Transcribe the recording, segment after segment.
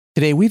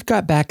Today, we've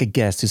got back a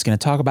guest who's going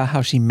to talk about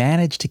how she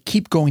managed to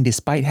keep going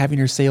despite having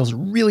her sales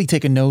really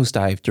take a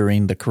nosedive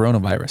during the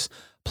coronavirus,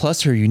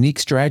 plus her unique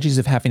strategies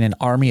of having an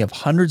army of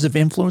hundreds of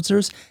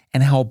influencers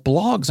and how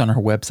blogs on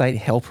her website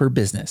help her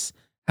business.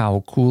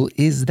 How cool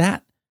is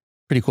that?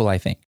 Pretty cool, I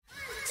think.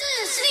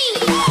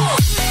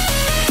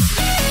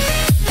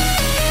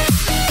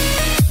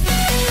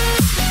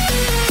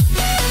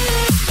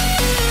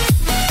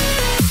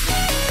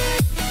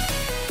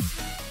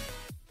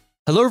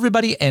 Hello,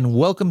 everybody, and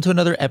welcome to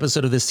another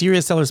episode of the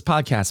Serious Sellers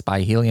Podcast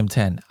by Helium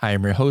 10. I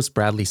am your host,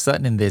 Bradley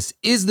Sutton, and this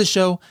is the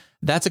show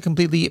that's a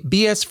completely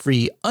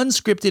BS-free,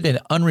 unscripted, and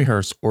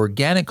unrehearsed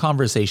organic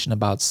conversation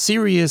about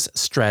serious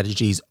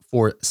strategies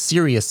for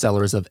serious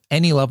sellers of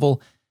any level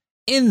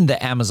in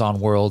the Amazon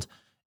world.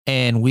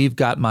 And we've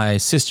got my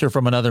sister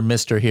from another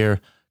mister here,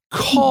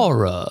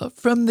 Cara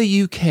from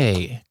the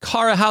UK.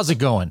 Cara, how's it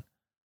going?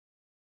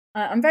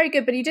 I'm very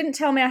good, but you didn't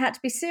tell me I had to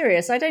be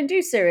serious. I don't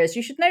do serious.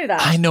 You should know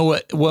that. I know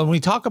it. When we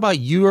talk about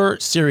your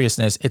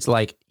seriousness, it's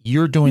like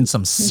you're doing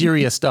some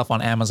serious stuff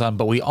on Amazon,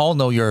 but we all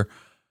know your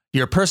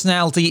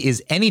personality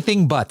is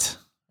anything but,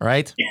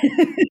 right?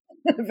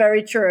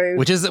 Very true.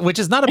 Which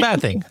is not a bad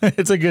thing.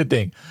 It's a good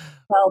thing.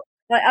 Well,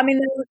 I mean,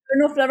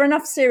 there are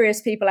enough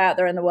serious people out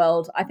there in the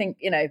world. I think,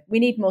 we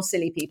need more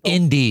silly people.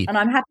 Indeed. And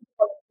I'm happy to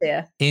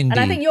volunteer. Indeed. And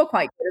I think you're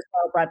quite good as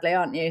well, Bradley,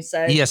 aren't you?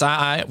 So yes,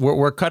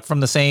 we're cut from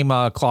the same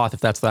cloth. If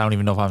that's, I don't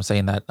even know if I'm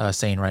saying that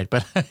saying right.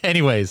 But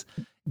anyways,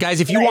 guys,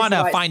 if you want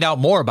to find out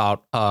more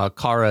about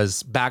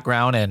Cara's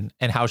background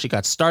and how she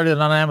got started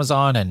on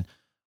Amazon and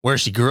where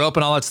she grew up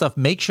and all that stuff,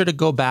 make sure to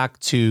go back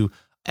to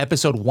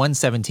episode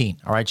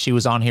 117. All right, she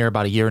was on here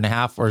about a year and a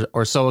half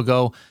or so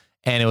ago,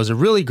 and it was a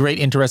really great,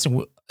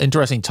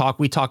 interesting talk.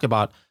 We talked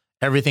about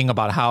everything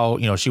about how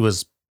she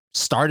was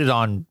started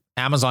on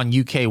Amazon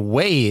UK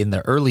way in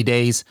the early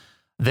days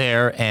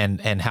there,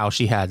 and how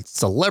she had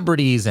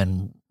celebrities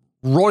and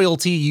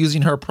royalty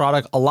using her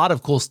product, a lot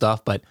of cool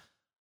stuff. But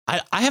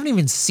I haven't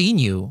even seen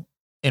you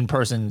in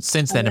person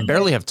since then, and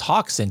barely have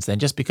talked since then,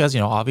 just because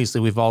obviously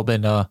we've all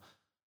been I've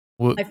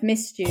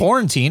missed you.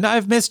 Quarantined.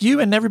 I've missed you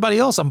and everybody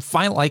else. I'm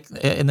fine. Like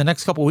in the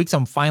next couple of weeks,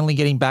 I'm finally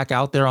getting back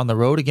out there on the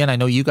road again. I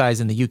know you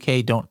guys in the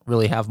UK don't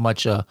really have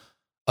much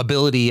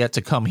ability yet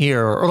to come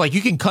here, or like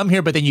you can come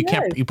here, but then you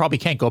probably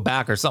can't go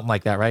back or something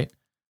like that, right?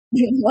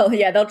 Well,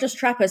 yeah, they'll just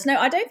trap us. No,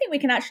 I don't think we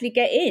can actually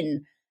get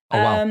in. Oh,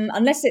 wow.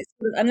 Unless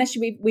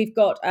we've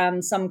got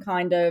some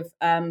kind of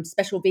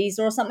special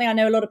visa or something. I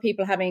know a lot of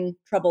people having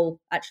trouble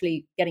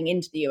actually getting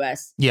into the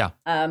US. Yeah.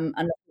 And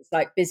it's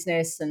like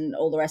business and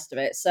all the rest of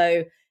it.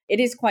 So it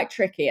is quite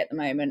tricky at the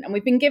moment. And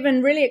we've been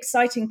given really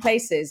exciting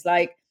places.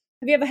 Like,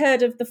 have you ever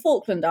heard of the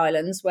Falkland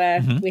Islands,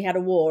 where we had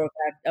a war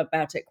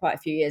about it quite a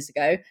few years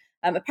ago?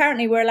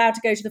 Apparently, we're allowed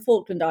to go to the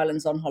Falkland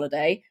Islands on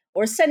holiday,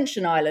 or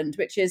Ascension Island,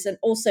 which is an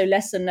also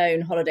lesser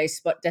known holiday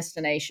spot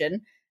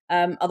destination,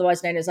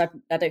 otherwise known as, I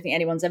don't think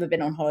anyone's ever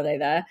been on holiday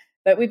there.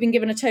 But we've been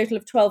given a total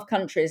of 12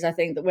 countries, I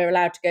think, that we're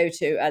allowed to go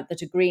to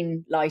that are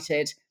green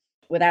lighted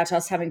without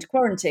us having to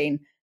quarantine.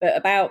 But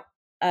about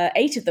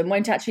 8 of them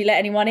won't actually let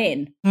anyone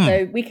in.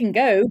 So we can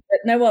go,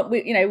 but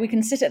we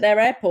can sit at their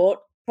airport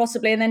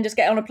possibly and then just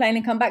get on a plane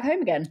and come back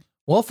home again.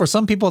 Well, for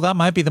some people, that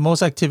might be the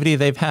most activity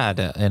they've had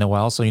in a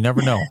while. So you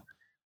never know.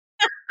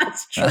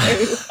 That's true.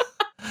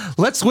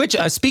 Let's switch.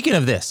 Speaking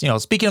of this,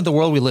 speaking of the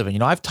world we live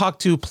in, I've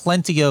talked to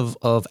plenty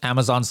of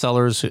Amazon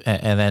sellers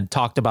and then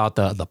talked about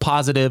the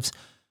positives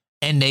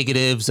and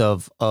negatives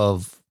of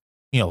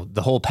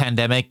the whole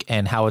pandemic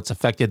and how it's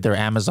affected their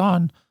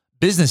Amazon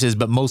businesses,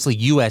 but mostly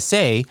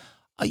USA.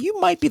 You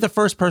might be the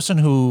first person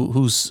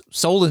who's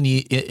sold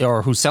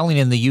or who's selling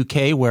in the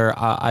UK where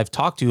I've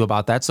talked to you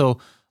about that. So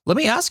let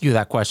me ask you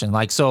that question.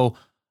 Like, so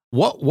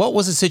what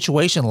was the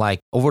situation like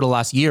over the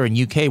last year in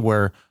UK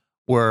where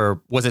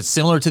was it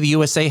similar to the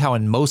USA, how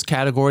in most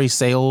categories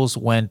sales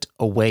went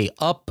way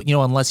up,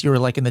 unless you were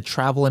like in the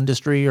travel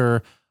industry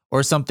or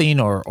something,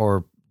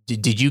 or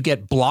did you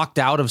get blocked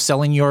out of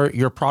selling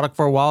your product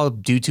for a while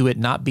due to it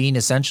not being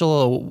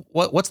essential?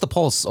 What's the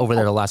pulse over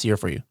there the last year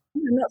for you?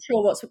 I'm not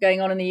sure what's going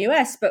on in the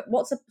US, but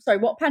what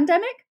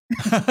pandemic?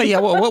 Yeah,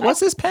 what's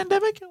this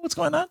pandemic? What's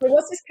going on?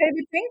 What's this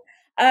COVID thing?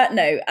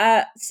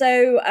 No.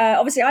 So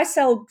obviously I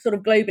sell sort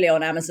of globally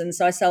on Amazon.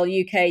 So I sell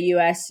UK,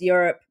 US,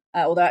 Europe.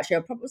 Although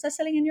actually, was I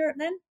selling in Europe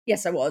then?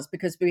 Yes, I was,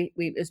 because it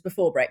was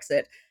before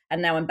Brexit, and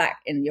now I'm back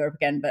in Europe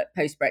again, but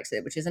post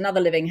Brexit, which is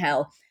another living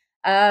hell.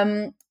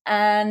 And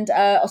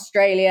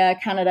Australia,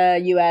 Canada,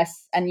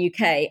 US, and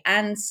UK.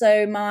 And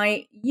so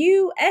my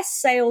US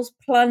sales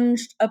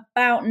plunged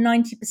about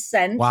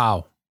 90%.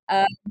 Wow.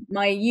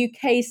 My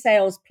UK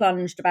sales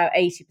plunged about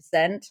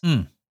 80%.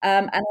 And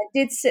I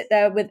did sit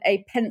there with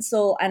a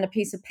pencil and a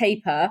piece of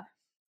paper,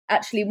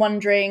 actually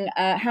wondering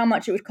how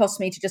much it would cost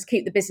me to just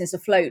keep the business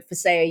afloat for,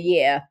 say, a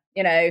year,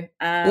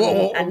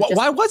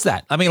 why was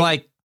that? I mean,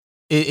 like,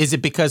 is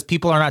it because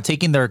people are not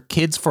taking their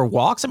kids for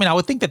walks? I mean, I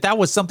would think that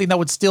was something that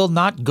would still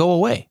not go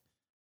away.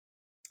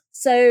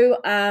 So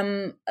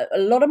a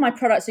lot of my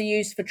products are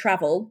used for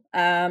travel.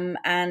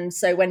 And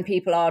so when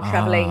people are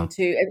traveling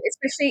to,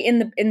 especially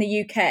in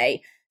the UK,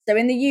 So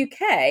in the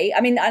UK,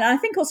 I mean, and I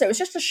think also it was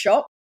just a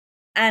shock,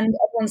 and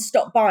everyone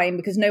stopped buying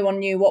because no one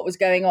knew what was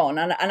going on.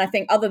 And I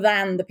think other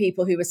than the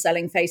people who were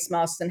selling face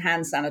masks and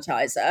hand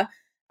sanitizer,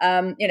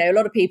 a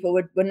lot of people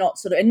were not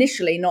sort of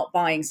initially not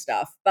buying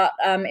stuff. But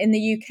in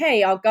the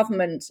UK, our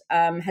government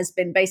has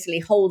been basically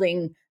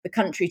holding the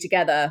country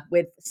together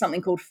with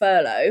something called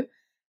furlough,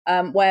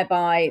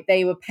 whereby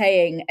they were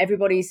paying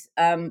everybody's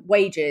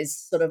wages,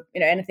 sort of,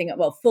 anything,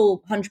 well,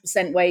 full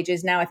 100%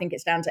 wages. Now I think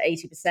it's down to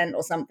 80%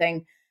 or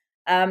something.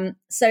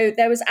 So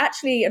there was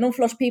actually an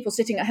awful lot of people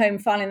sitting at home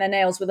filing their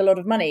nails with a lot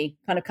of money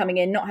kind of coming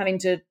in, not having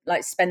to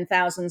like spend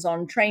thousands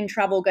on train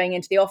travel, going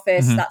into the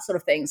office, that sort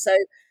of thing. So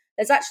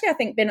there's actually, I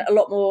think, been a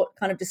lot more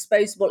kind of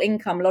disposable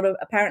income. A lot of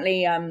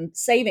apparently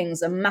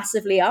savings are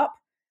massively up.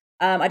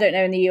 I don't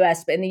know in the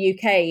US, but in the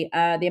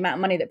UK, the amount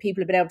of money that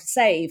people have been able to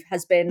save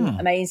has been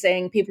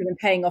amazing. People have been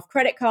paying off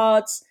credit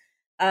cards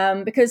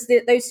because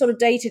those sort of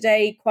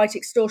day-to-day, quite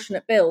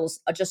extortionate bills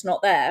are just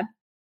not there.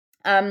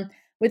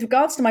 With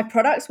regards to my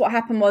products, what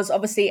happened was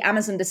obviously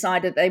Amazon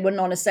decided they were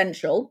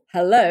non-essential.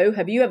 Hello,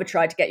 have you ever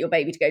tried to get your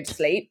baby to go to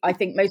sleep? I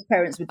think most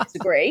parents would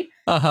disagree.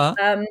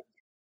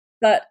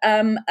 But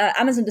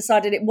Amazon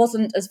decided it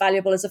wasn't as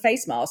valuable as a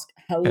face mask.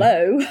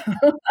 Hello.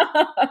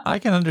 I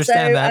can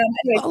understand that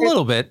a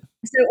little bit.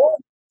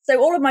 So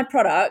all of my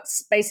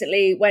products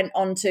basically went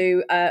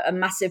onto a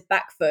massive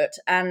back foot.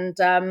 And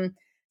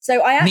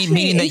so I actually...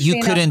 Meaning that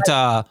you couldn't,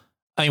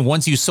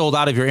 once you sold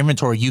out of your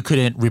inventory, you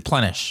couldn't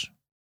replenish.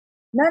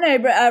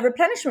 No,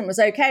 replenishment was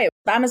okay.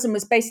 Amazon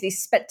was basically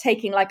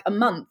taking like a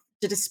month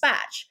to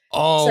dispatch.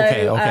 Oh,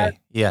 okay.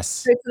 Yes.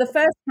 So for the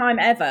first time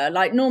ever,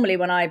 like normally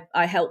when I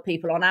help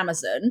people on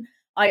Amazon,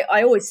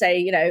 I always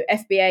say,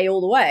 FBA all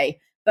the way.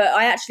 But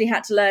I actually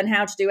had to learn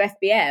how to do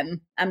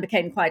FBM and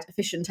became quite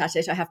efficient at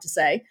it, I have to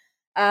say.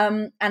 How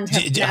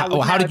did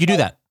you do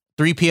that?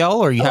 3PL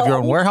or you have your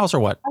own warehouse or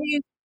what?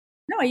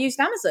 I used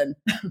Amazon.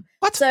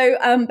 What? So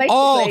basically...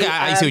 Oh, okay.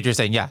 I see what you're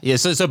saying. Yeah.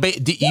 So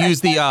you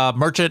use the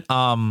merchant...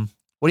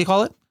 what do you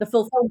call it? The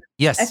fulfillment.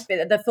 Yes.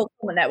 The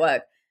fulfillment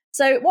network.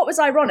 So what was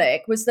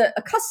ironic was that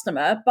a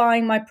customer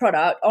buying my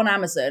product on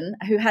Amazon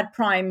who had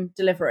Prime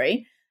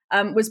delivery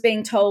was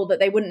being told that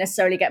they wouldn't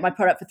necessarily get my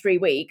product for 3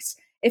 weeks.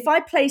 If I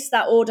placed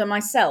that order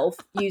myself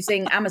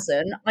using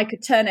Amazon, I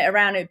could turn it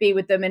around. It would be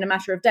with them in a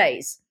matter of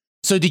days.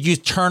 So did you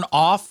turn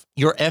off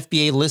your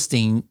FBA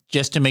listing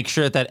just to make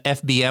sure that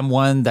FBM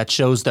one that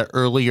shows the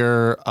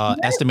earlier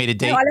estimated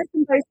date? No, I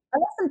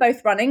left them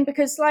both running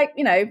because,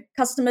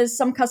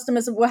 some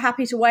customers were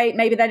happy to wait.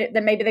 Maybe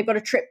they've got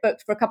a trip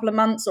booked for a couple of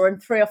months or in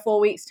 3 or 4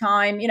 weeks'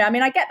 time.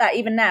 I get that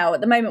even now.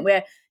 At the moment,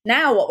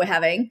 what we're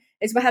having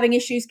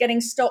issues getting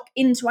stock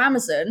into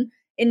Amazon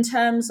in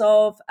terms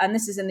of, and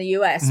this is in the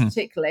US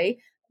particularly.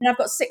 And I've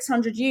got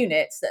 600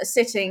 units that are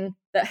sitting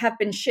that have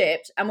been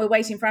shipped, and we're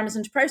waiting for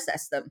Amazon to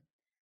process them.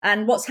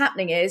 And what's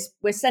happening is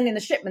we're sending the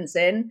shipments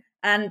in,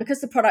 and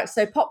because the product's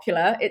so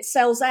popular, it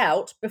sells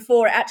out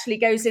before it actually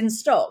goes in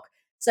stock.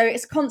 So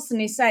it's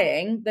constantly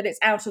saying that it's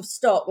out of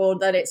stock or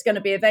that it's going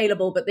to be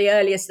available, but the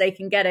earliest they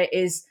can get it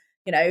is,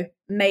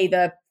 May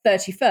the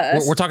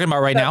 31st. We're talking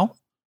about right now?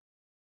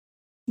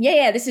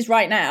 Yeah, this is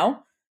right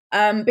now.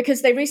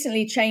 Because they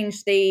recently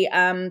changed the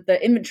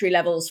inventory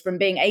levels from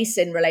being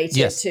ASIN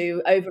related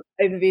to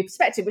overview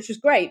perspective, which was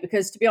great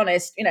because, to be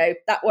honest,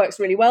 that works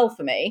really well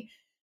for me.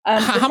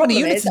 How many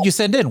units did you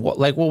send in?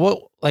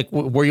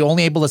 Were you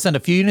only able to send a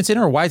few units in,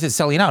 or why is it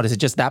selling out? Is it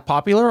just that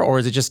popular, or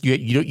is it just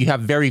you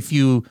have very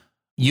few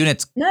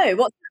units? No,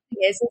 what's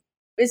happening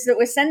is that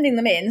we're sending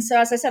them in. So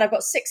as I said, I've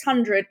got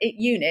 600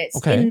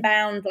 units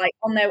inbound,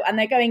 on there, and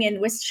they're going in.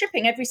 We're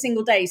shipping every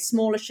single day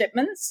smaller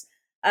shipments.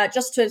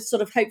 Just to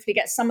sort of hopefully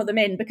get some of them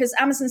in, because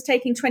Amazon's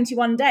taking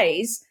 21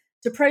 days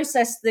to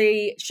process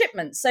the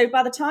shipment. So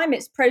by the time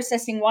it's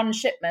processing one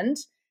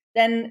shipment,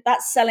 then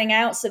that's selling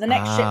out. So the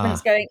next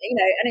shipment's going,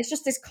 and it's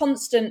just this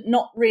constant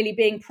not really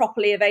being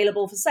properly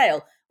available for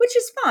sale, which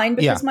is fine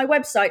because my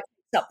website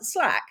picks up the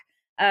slack.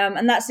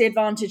 And that's the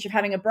advantage of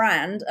having a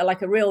brand,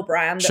 like a real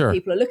brand that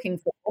people are looking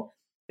for,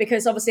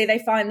 because obviously they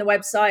find the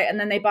website and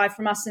then they buy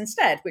from us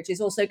instead, which is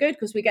also good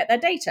because we get their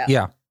data.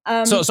 Yeah.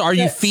 So are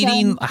you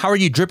feeding, how are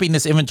you dripping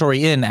this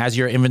inventory in as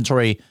your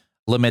inventory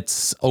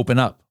limits open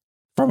up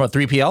from a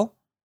 3PL?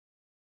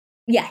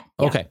 Yeah.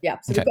 Okay. Yeah.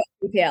 So we've got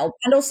 3PL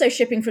and also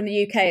shipping from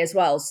the UK as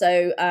well.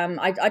 So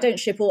I don't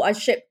ship I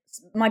ship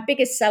my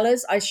biggest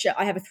sellers. I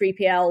have a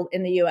 3PL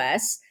in the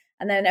US,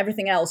 and then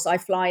everything else I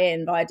fly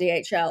in via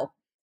DHL.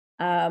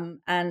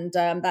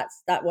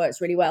 That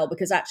works really well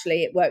because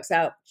actually it works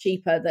out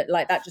cheaper.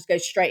 That just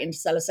goes straight into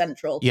Seller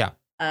Central. Yeah.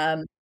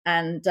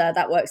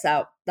 That works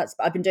out.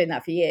 I've been doing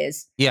that for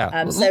years.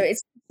 Yeah. So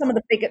it's some of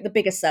the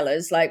bigger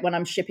sellers, like when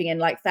I'm shipping in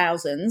like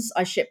thousands,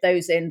 I ship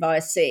those in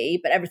via sea,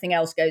 but everything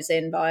else goes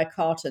in via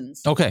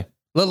cartons. Okay.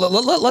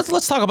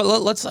 Let's talk about,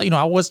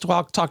 I was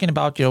talking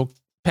about,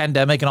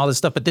 pandemic and all this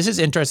stuff, but this is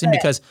interesting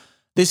because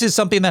this is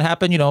something that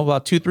happened,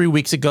 about 2-3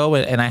 weeks ago,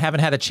 and I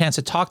haven't had a chance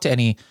to talk to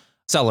any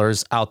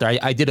sellers out there.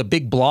 I did a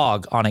big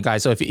blog on it,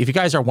 guys. So if you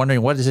guys are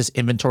wondering what is this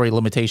inventory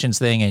limitations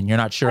thing and you're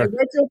not sure. I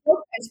read your book,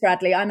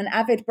 Bradley. I'm an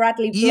avid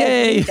Bradley blog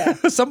Yay.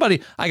 reader.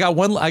 Somebody, I got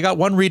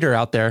one reader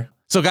out there.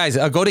 So guys,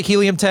 go to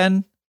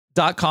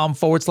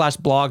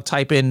helium10.com/blog,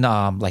 type in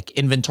like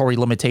inventory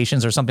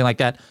limitations or something like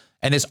that.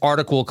 And this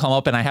article will come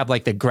up, and I have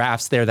like the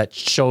graphs there that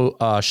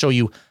show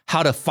you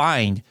how to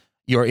find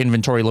your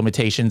inventory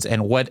limitations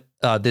and what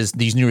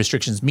these new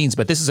restrictions means.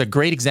 But this is a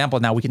great example.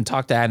 Now we can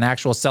talk to an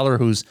actual seller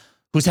who's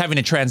having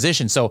a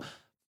transition. So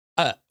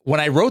when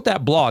I wrote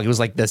that blog, it was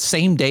like the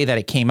same day that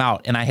it came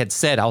out. And I had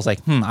said, I was like,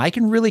 I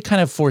can really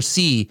kind of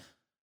foresee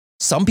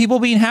some people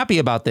being happy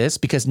about this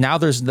because now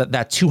there's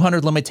that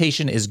 200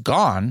 limitation is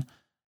gone,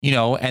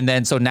 and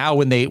then so now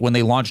when they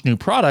launch new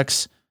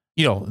products,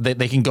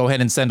 they can go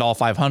ahead and send all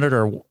 500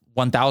 or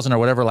 1,000 or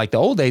whatever, like the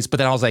old days. But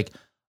then I was like,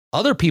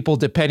 other people,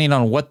 depending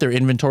on what their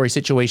inventory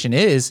situation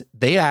is,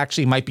 they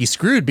actually might be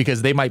screwed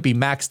because they might be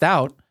maxed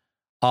out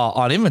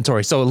on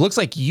inventory. So it looks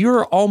like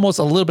you're almost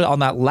a little bit on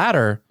that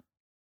latter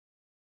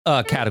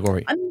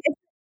category. I mean,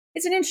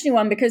 it's an interesting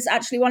one because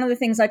actually one of the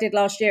things I did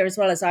last year as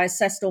well is I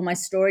assessed all my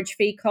storage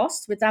fee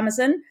costs with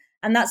Amazon.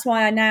 And that's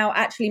why I now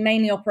actually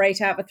mainly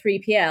operate out of a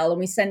 3PL, and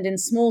we send in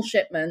small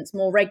shipments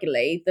more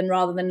regularly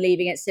rather than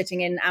leaving it sitting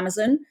in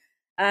Amazon.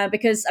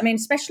 Because, I mean,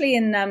 especially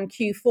in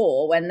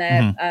Q4 when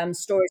their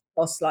storage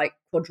costs like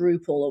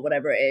quadruple or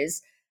whatever it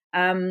is,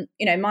 my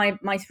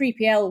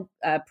 3PL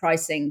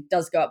pricing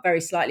does go up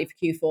very slightly for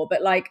Q4,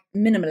 but like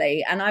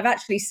minimally. And I've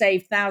actually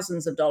saved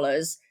thousands of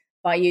dollars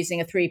by using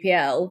a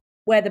 3PL.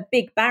 Where the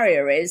big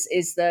barrier is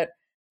that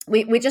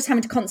we're just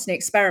having to constantly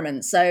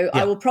experiment. So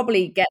I will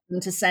probably get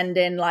them to send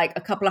in like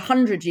a couple of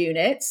 100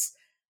 units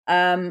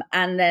and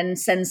then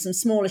send some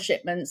smaller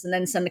shipments and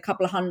then send a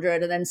couple of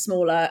 100 and then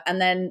smaller. And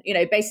then,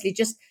 basically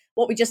just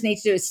what we just need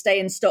to do is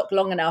stay in stock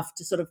long enough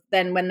to sort of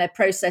then when they're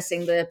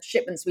processing the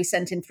shipments we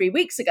sent in 3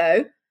 weeks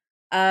ago,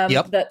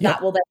 that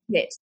will then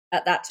hit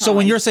at that time. So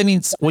when you're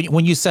sending,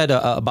 when you said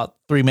about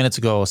 3 minutes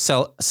ago,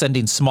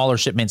 sending smaller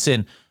shipments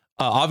in,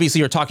 obviously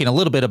you're talking a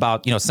little bit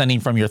about, sending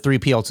from your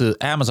 3PL to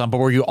Amazon, but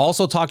were you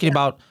also talking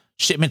about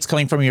shipments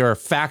coming from your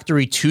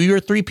factory to your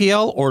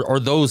 3PL or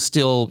those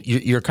still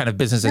your kind of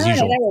business as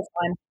usual? No, they're all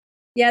fine.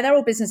 Yeah, they're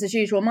all business as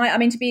usual.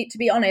 To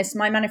be honest,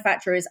 my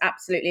manufacturer is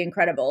absolutely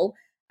incredible.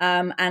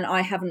 And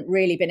I haven't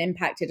really been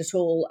impacted at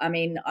all. I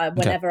mean,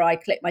 whenever I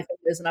click my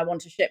fingers and I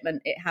want a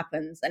shipment, it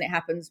happens, and it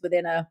happens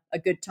within a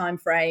good time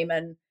frame.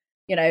 And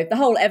the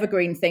whole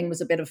evergreen thing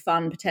was a bit of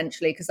fun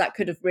potentially because that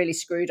could have really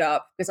screwed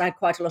up because I had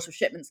quite a lot of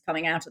shipments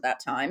coming out at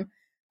that time.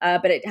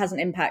 But it hasn't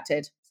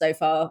impacted so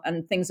far,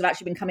 and things have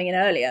actually been coming in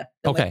earlier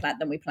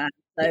than we planned.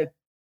 So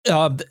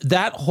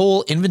that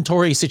whole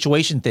inventory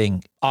situation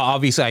thing,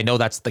 obviously, I know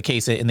that's the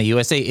case in the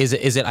USA. Is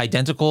it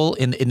identical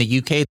in the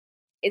UK?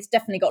 It's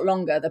definitely got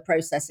longer, the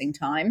processing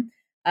time,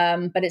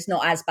 but it's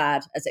not as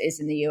bad as it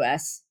is in the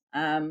US.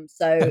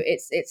 So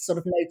it's sort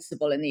of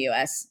noticeable in the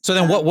US. So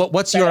then,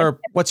 what's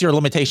your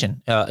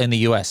limitation in the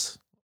US?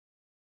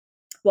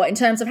 What, in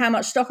terms of how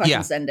much stock I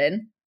can send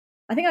in?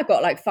 I think I've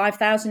got like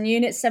 5,000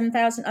 units,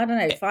 7,000. I don't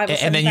know, 5 or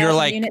 7,000 and then you're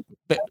like, units.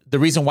 but the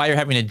reason why you're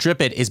having to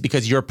drip it is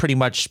because you're pretty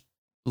much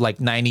like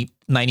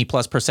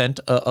 90+%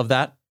 of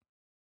that.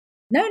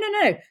 No.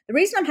 The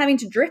reason I'm having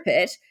to drip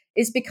it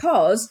is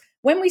because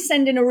when we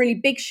send in a really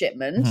big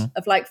shipment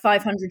of like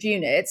 500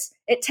 units,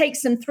 it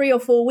takes them 3 or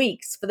 4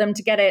 weeks for them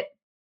to get it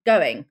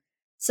going.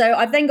 So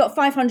I've then got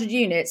 500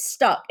 units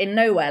stuck in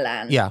nowhere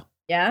land. Yeah.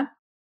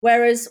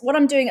 Whereas what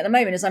I'm doing at the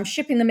moment is I'm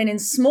shipping them in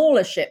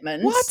smaller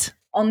shipments. What?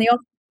 On the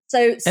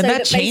so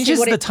that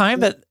changes the time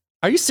that.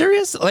 Are you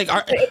serious? Like,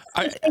 are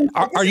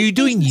you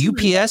doing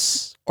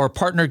UPS or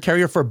partner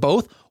carrier for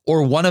both,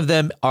 or one of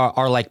them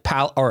are like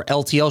PAL or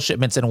LTL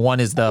shipments and one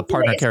is the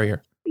partner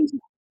carrier?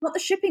 Not the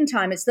shipping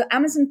time; it's the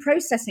Amazon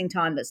processing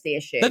time that's the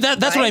issue.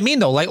 That's right? What I mean,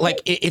 though. Like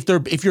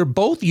if you're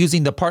both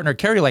using the partner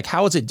carrier, like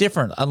how is it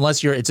different?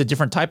 Unless it's a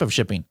different type of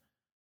shipping.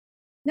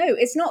 No,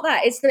 it's not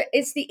that.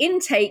 It's the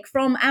intake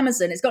from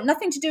Amazon. It's got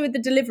nothing to do with the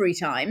delivery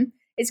time.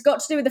 It's got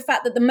to do with the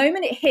fact that the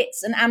moment it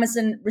hits and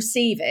Amazon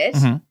receive it,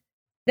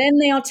 then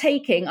they are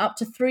taking up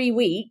to 3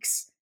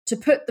 weeks to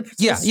put the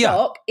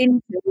stock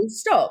into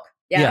stock.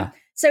 Yeah.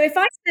 So if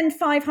I send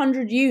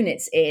 500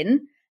 units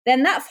in,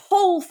 then that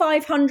whole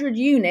 500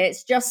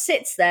 units just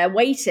sits there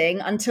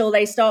waiting until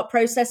they start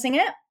processing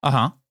it.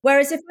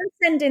 Whereas if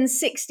I send in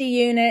 60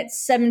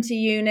 units, 70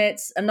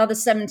 units, another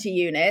 70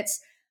 units,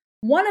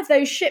 one of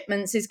those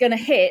shipments is going to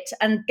hit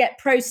and get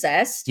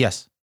processed.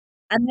 Yes.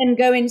 And then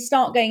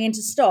start going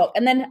into stock.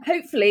 And then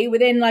hopefully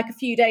within like a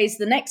few days,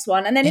 the next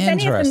one. And then if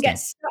any of them get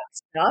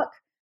stuck,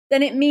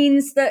 then it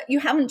means that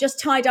you haven't just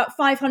tied up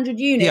 500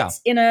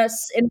 units in a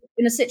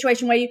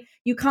situation where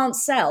you can't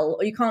sell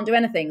or you can't do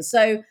anything.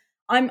 So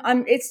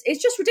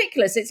it's just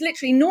ridiculous. It's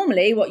literally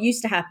normally what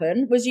used to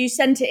happen was you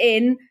sent it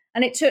in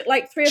and it took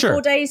like 3 or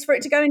 4 days for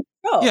it to go into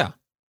stock. Yeah.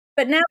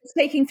 But now it's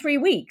taking 3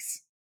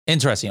 weeks.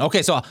 Interesting.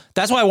 Okay. So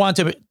that's why I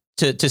wanted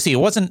to see. It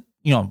wasn't,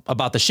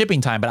 about the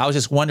shipping time, but I was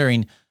just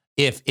wondering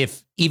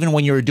if even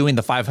when you were doing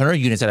the 500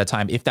 units at a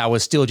time, if that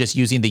was still just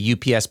using the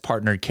UPS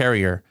partnered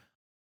carrier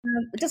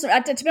It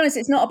doesn't. To be honest,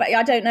 it's not about.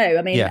 I don't know.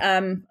 I mean,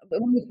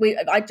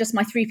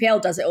 my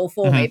 3PL does it all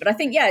for me. But I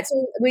think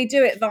we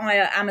do it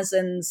via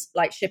Amazon's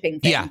like shipping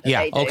thing.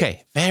 Yeah.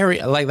 Okay. Very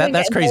like that.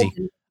 That's crazy.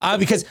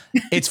 Because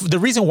it's the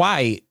reason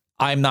why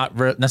I'm not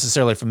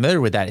necessarily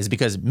familiar with that is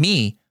because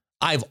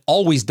I've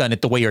always done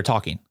it the way you're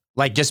talking.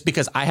 Like just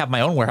because I have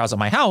my own warehouse at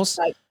my house.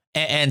 Right.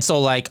 And so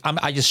like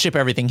I just ship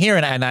everything here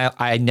and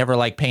I never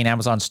like paying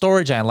Amazon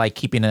storage. I like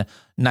keeping a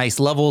nice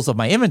levels of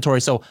my inventory.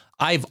 So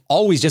I've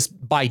always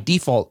just by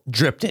default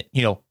dripped it,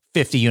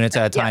 50 units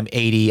at a time,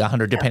 80,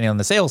 100, depending on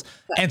the sales.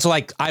 Right. And so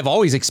like I've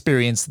always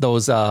experienced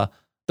those kind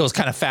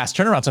of fast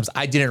turnaround times.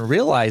 I didn't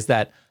realize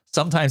that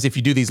sometimes if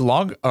you do these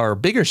long or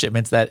bigger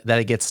shipments that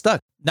it gets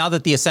stuck. Now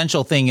that the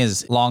essential thing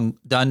is long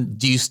done,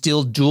 do you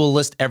still dual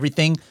list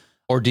everything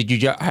or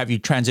have you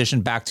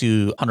transitioned back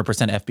to 100%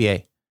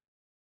 FBA?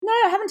 No,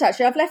 I haven't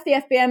actually. I've left the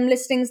FBM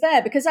listings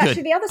there because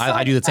actually the other side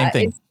I do the same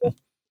thing.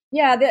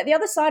 The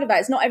other side of that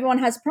is not everyone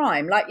has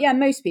Prime. Like,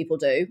 most people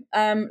do.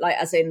 Like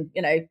as in,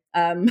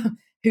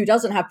 who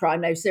doesn't have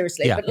Prime? No,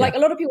 seriously. But like a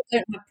lot of people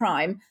don't have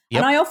Prime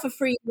and I offer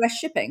free US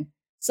shipping.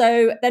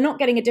 So they're not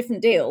getting a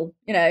different deal,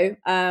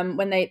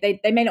 when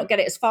they may not get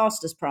it as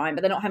fast as Prime,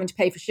 but they're not having to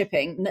pay for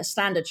shipping,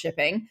 standard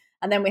shipping.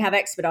 And then we have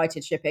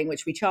expedited shipping,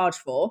 which we charge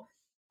for.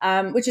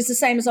 Which is the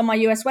same as on my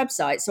US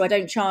website. So I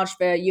don't charge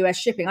for US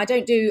shipping. I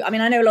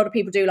know a lot of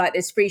people do like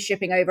this free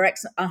shipping over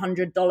X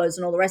 $100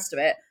 and all the rest of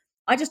it.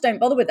 I just don't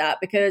bother with that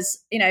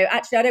because,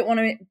 actually I don't want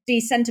to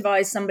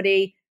decentivize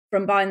somebody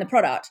from buying the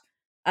product.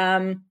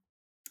 And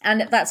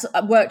that's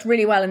worked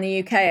really well in the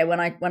UK when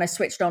I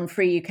switched on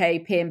free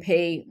UK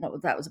P&P.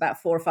 That was about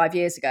 4 or 5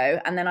 years ago.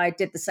 And then I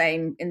did the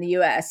same in the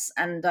US.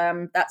 And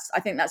I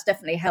think that's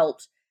definitely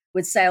helped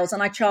with sales.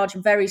 And I charge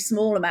a very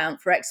small amount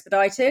for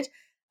expedited.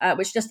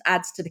 Which just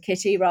adds to the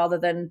kitty rather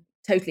than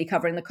totally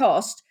covering the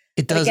cost.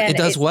 It does. Again, it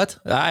does what?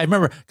 I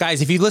remember,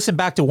 guys, if you listen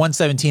back to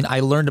 117, I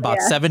learned about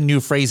 7 new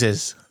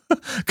phrases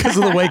because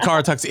of the way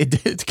Cara talks.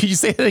 Can you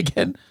say it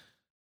again?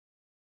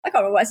 I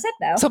can't remember what I said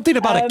now. Something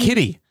about a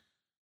kitty.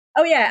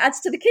 Oh yeah, adds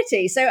to the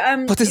kitty. So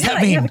what does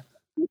that mean?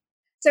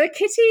 So a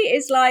kitty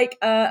is like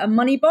a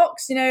money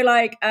box.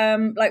 Like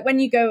when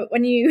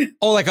you.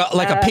 Oh, like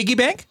a piggy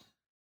bank.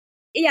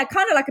 Yeah,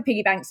 kind of like a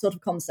piggy bank sort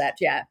of concept.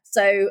 Yeah.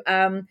 So,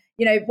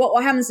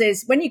 what happens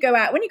is when you go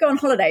on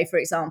holiday, for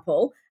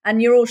example,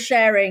 and you're all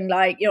sharing,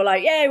 like, you're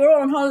like, yeah, we're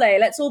all on holiday.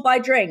 Let's all buy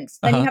drinks.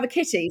 Then you have a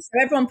kitty. So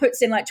everyone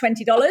puts in like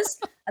 $20.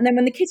 And then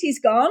when the kitty's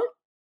gone,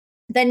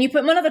 then you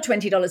put another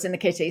 $20 in the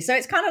kitty. So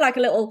it's kind of like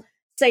a little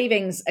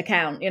savings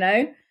account,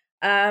 like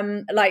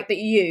that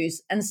you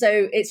use. And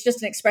so it's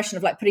just an expression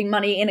of like putting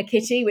money in a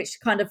kitty, which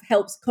kind of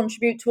helps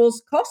contribute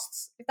towards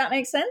costs, if that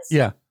makes sense.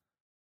 Yeah.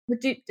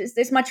 Is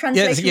this my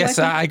translation? Yes,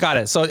 I got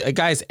it. So,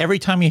 guys, every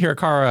time you hear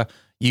Cara,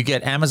 you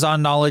get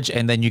Amazon knowledge,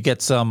 and then you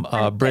get some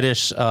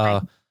British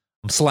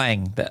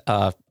slang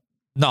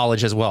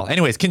knowledge as well.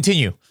 Anyways,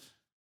 continue.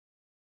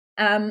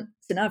 So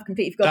now I've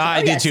completely forgotten.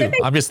 I did too.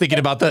 So I'm just thinking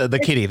about the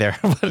kitty there.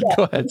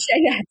 Go ahead.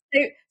 Yeah.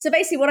 So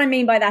basically, what I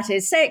mean by that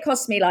is, say it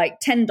costs me like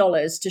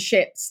 $10 to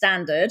ship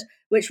standard,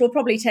 which will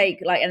probably take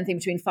like anything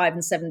between 5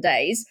 and 7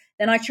 days.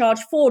 Then I charge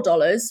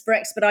 $4 for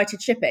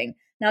expedited shipping.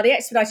 Now, the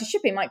expedited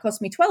shipping might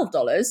cost me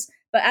 $12,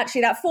 but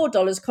actually that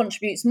 $4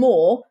 contributes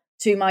more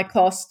to my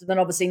cost than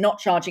obviously not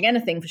charging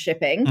anything for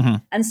shipping. Mm-hmm.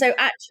 And so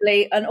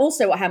actually, and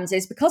also what happens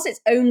is because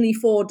it's only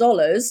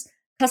 $4,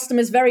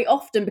 customers very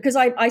often, because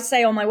I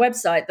say on my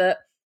website that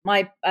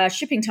my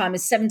shipping time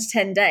is 7 to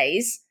 10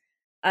 days,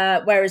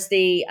 whereas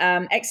the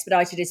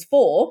expedited is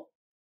 4.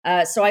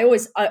 So I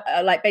always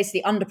like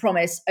basically under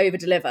promise, over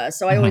deliver.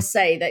 So I always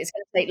say that it's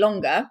going to take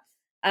longer.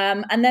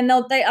 And then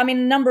a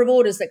number of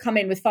orders that come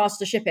in with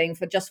faster shipping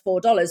for just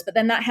 $4, but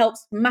then that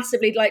helps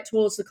massively like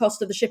towards the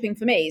cost of the shipping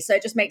for me. So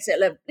it just makes it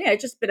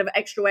just a bit of an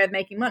extra way of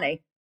making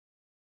money.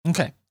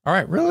 Okay. All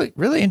right. Really,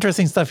 really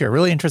interesting stuff here.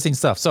 Really interesting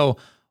stuff. So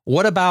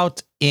what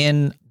about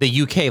in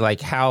the UK?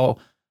 Like how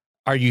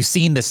are you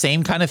seeing the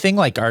same kind of thing?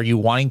 Like, are you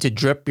wanting to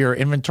drip your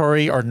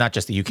inventory or not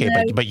just the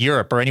UK, but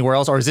Europe or anywhere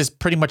else? Or is this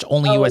pretty much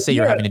only USA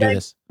you're having to do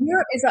this?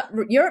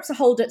 Europe's a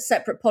whole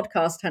separate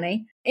podcast,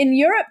 honey. In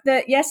Europe,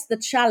 the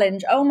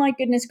challenge, oh my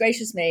goodness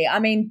gracious me. I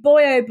mean,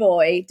 boy, oh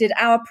boy, did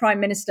our prime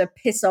minister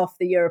piss off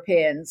the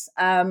Europeans.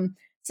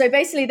 So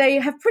basically they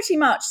have pretty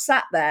much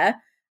sat there.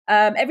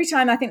 Every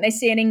time I think they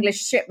see an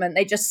English shipment,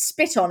 they just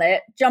spit on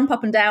it, jump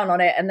up and down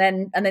on it, and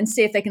then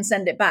see if they can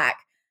send it back.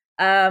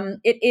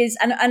 It is,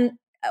 and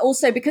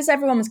also because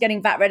everyone was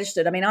getting VAT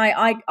registered. I mean,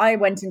 I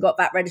went and got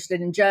VAT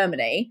registered in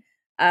Germany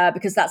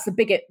because that's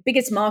the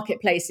biggest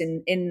marketplace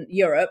in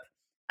Europe.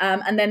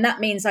 And then that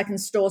means I can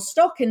store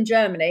stock in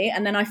Germany,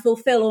 and then I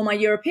fulfill all my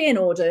European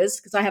orders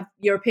because I have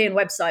European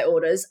website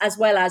orders, as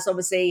well as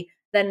obviously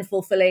then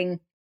fulfilling.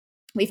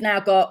 We've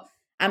now got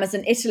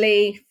Amazon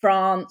Italy,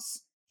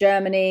 France,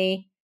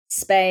 Germany,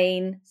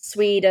 Spain,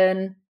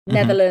 Sweden,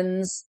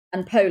 Netherlands,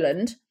 and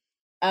Poland.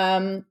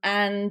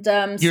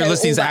 Your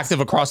listings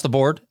active across the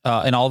board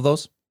in all of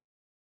those?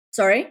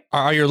 Sorry?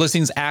 Are your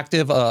listings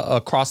active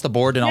across the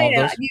board in all of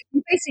those?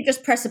 You basically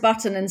just press a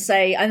button and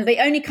say, and the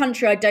only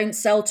country I don't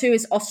sell to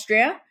is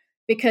Austria,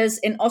 because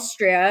in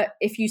Austria,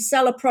 if you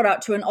sell a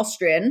product to an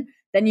Austrian,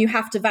 then you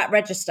have to VAT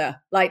register.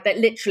 Like that,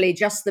 literally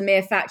just the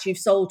mere fact you've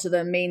sold to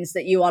them means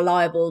that you are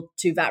liable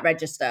to VAT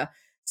register.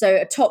 So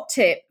a top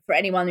tip for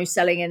anyone who's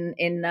selling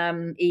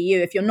in EU,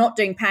 if you're not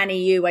doing pan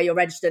EU where you're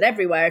registered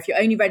everywhere, if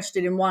you're only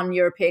registered in one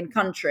European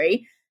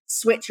country,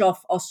 switch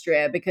off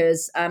Austria,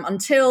 because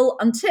until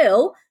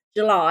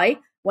July,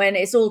 when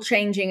it's all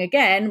changing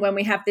again, when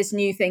we have this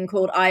new thing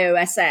called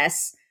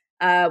IOSS,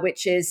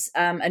 which is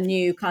a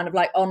new kind of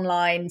like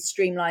online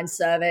streamlined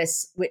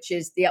service, which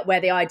is where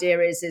the idea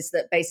is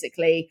that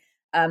basically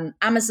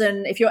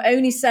Amazon, if you're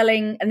only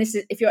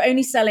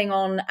selling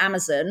on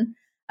Amazon,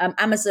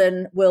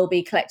 Amazon will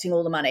be collecting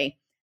all the money.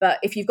 But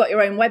if you've got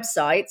your own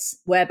websites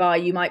whereby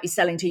you might be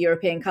selling to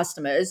European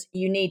customers,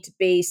 you need to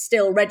be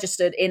still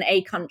registered in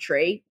a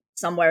country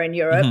somewhere in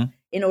Europe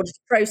in order to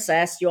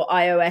process your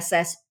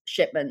IOSS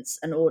shipments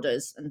and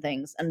orders and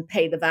things and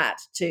pay the VAT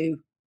to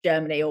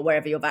Germany or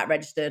wherever you're VAT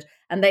registered.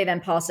 And they then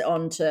pass it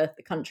on to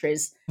the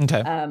countries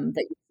that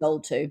you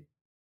sold to.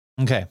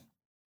 Okay.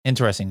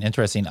 Interesting. Yeah,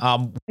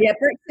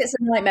 Brexit's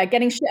a nightmare.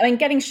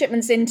 Getting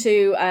shipments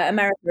into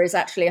America is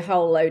actually a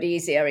whole load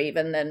easier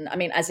even than,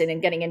 as in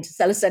getting into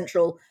Seller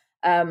Central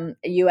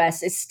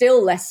US is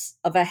still less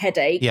of a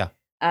headache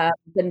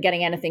than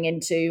getting anything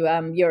into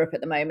Europe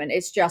at the moment.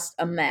 It's just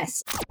a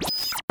mess.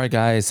 All right,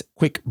 guys,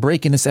 quick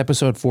break in this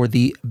episode for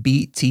the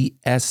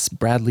BTS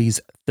Bradley's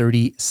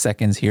 30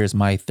 seconds. Here's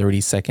my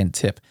 30-second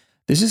tip.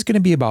 This is going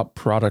to be about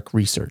product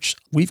research.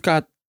 We've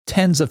got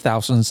tens of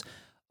thousands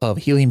of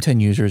Helium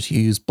 10 users who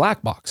use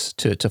Blackbox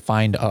to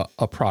find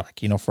a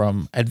product,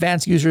 from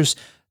advanced users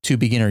to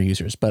beginner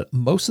users. But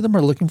most of them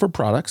are looking for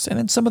products. And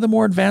then some of the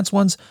more advanced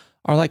ones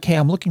are like, hey,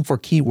 I'm looking for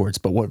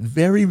keywords. But what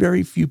very,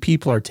 very few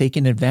people are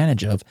taking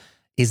advantage of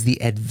is the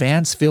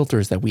advanced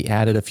filters that we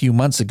added a few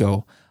months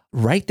ago,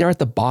 right there at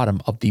the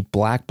bottom of the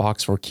black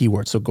box for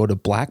keywords. So go to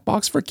black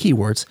box for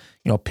keywords,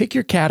 pick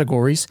your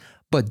categories,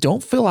 but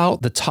don't fill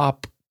out the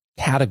top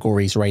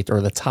categories, right?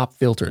 Or the top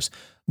filters.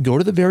 Go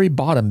to the very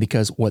bottom,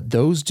 because what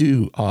those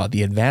do,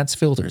 the advanced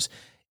filters,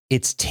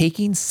 it's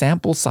taking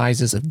sample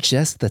sizes of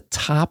just the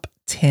top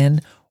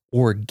 10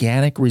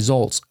 organic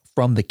results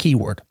from the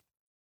keyword.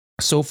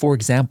 So for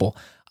example,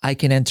 I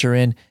can enter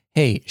in,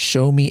 hey,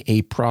 show me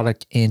a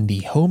product in the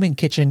home and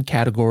kitchen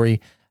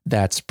category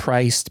that's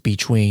priced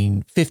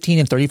between $15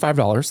 and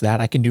 $35.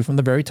 That I can do from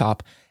the very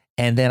top.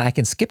 And then I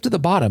can skip to the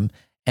bottom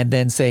and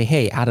then say,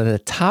 hey, out of the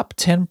top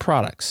 10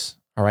 products,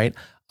 all right,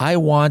 I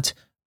want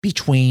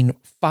between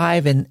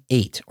 5 and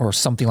 8 or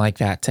something like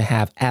that to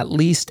have at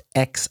least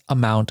X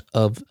amount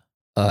of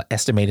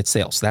estimated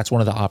sales. So that's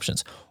one of the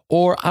options.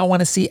 Or I want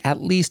to see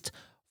at least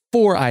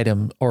 4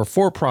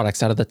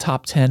 products out of the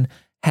top 10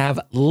 have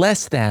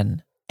less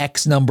than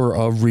X number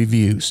of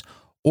reviews.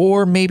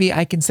 Or maybe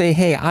I can say,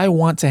 hey, I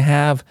want to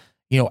have,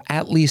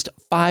 at least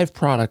 5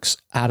 products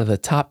out of the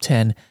top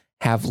 10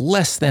 have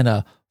less than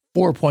a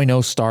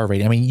 4.0 star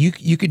rating.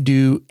 You could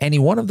do any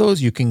one of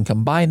those. You can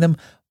combine them,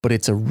 but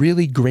it's a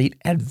really great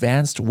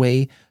advanced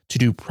way to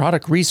do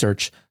product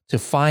research to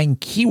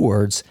find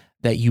keywords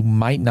that you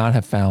might not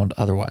have found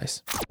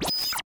otherwise.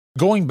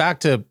 Going back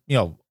to,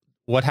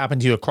 what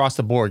happened to you across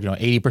the board,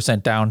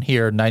 80% down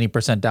here,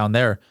 90% down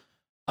there.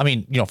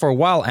 For a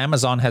while,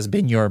 Amazon has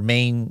been your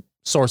main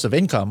source of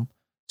income.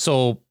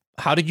 So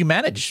how did you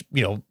manage,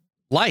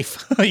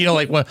 life?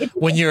 Like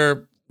when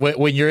you're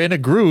in a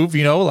groove,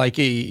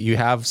 you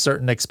have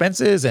certain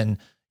expenses and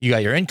you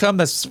got your income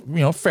that's,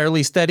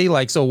 fairly steady.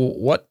 Like, so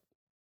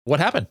what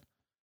happened?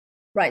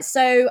 Right.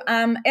 So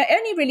it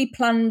only really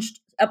plunged.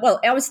 I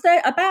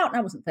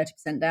wasn't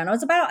 30% down. I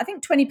was about, I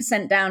think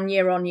 20% down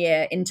year on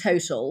year in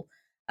total.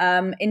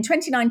 In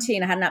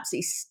 2019, I had an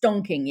absolutely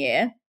stonking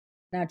year.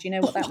 Now, do you know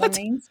what that one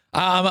means?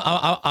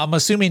 I'm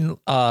assuming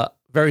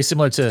very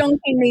similar to...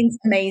 Stonking means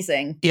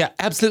amazing. Yeah,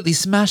 absolutely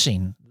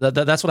smashing.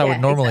 That's what I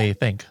would normally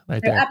think.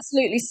 Right there.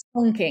 Absolutely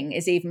stonking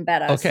is even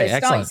better. Okay, so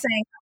excellent. Start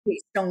saying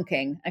absolutely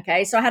stonking.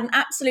 Okay, so I had an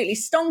absolutely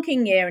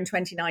stonking year in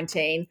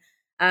 2019.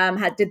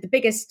 Did the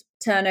biggest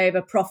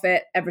turnover,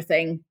 profit,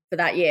 everything for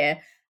that year.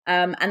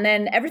 And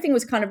then everything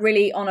was kind of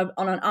really on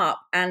an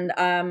up. And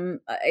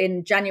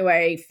in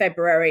January,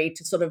 February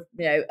to sort of,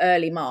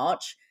 early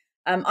March,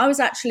 I was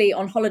actually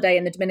on holiday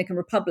in the Dominican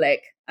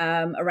Republic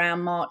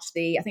around March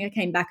I think I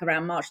came back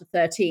around March the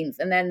 13th.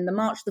 And then the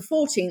March the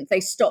 14th,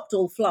 they stopped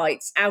all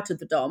flights out of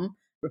the Dom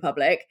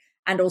Republic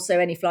and also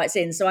any flights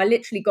in. So I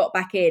literally got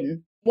back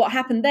in. What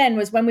happened then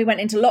was when we went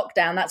into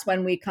lockdown, that's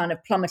when we kind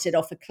of plummeted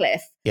off a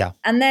cliff. Yeah.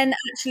 And then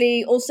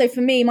actually also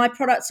for me, my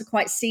products are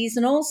quite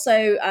seasonal.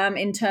 So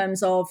in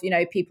terms of,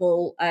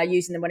 people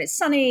using them when it's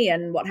sunny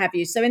and what have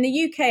you. So in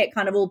the UK, it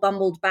kind of all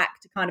bumbled back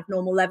to kind of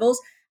normal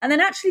levels. And then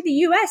actually the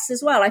US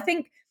as well. I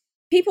think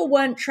people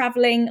weren't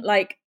traveling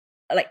like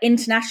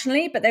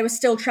internationally, but they were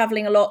still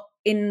traveling a lot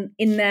in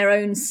their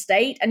own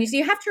state. And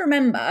you have to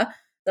remember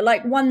that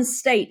like one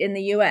state in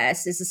the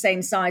US is the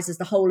same size as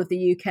the whole of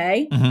the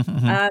UK.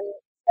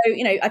 So,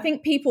 I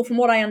think people, from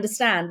what I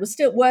understand,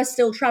 were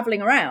still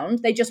traveling around.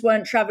 They just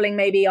weren't traveling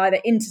maybe either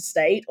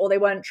interstate or they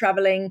weren't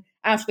traveling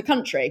out of the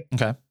country.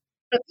 Okay.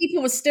 but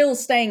people were still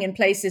staying in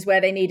places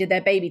where they needed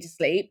their baby to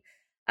sleep.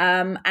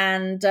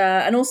 And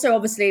also,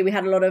 obviously, we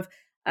had a lot of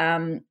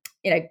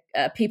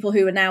people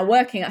who are now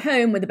working at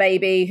home with a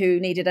baby who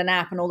needed a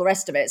nap and all the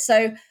rest of it.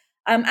 So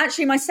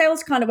actually, my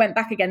sales kind of went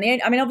back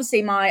again.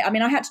 Obviously, I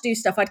had to do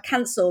stuff. I'd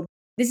cancelled.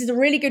 This is a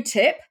really good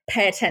tip.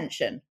 Pay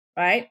attention,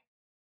 right?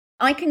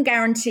 I can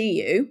guarantee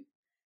you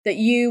that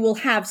you will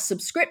have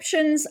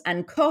subscriptions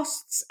and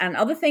costs and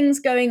other things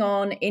going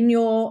on in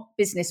your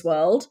business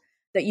world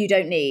that you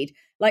don't need.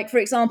 Like, for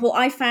example,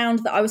 I found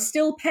that I was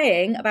still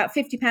paying about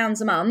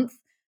 £50 a month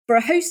for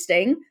a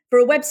hosting for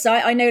a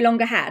website I no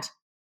longer had.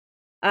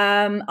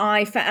 And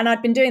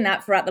I'd been doing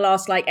that throughout the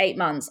last 8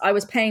 months. I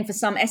was paying for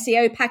some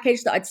SEO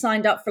package that I'd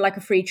signed up for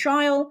a free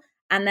trial.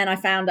 And then I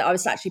found that I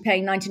was actually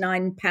paying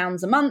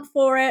 £99 a month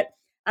for it.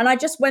 And I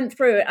just went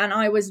through it and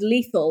I was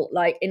lethal,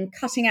 in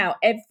cutting out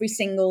every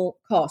single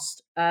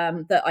cost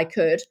that I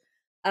could.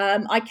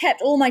 I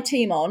kept all my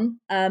team on,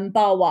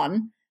 bar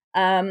one.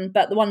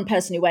 But the one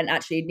person who went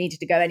actually needed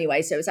to go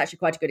anyway. So it was actually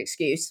quite a good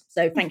excuse.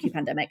 So thank you,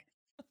 pandemic.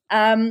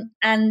 And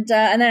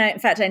then, in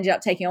fact, I ended up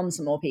taking on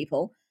some more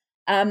people.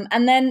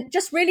 And then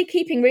just really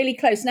keeping really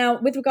close. Now,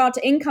 with regard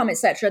to income,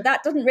 etc.,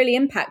 that doesn't really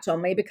impact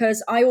on me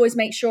because I always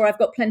make sure I've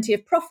got plenty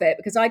of profit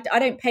because I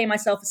don't pay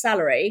myself a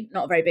salary,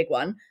 not a very big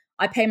one.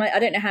 I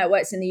don't know how it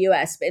works in the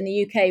US, but in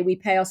the UK, we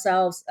pay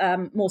ourselves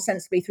more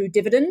sensibly through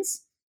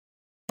dividends.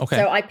 Okay.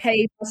 So I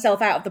pay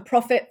myself out of the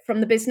profit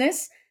from the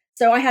business.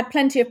 So I had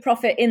plenty of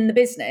profit in the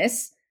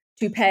business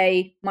to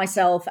pay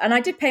myself. And I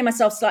did pay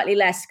myself slightly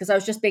less because I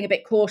was just being a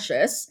bit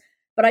cautious,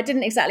 but I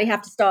didn't exactly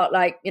have to start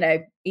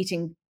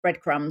eating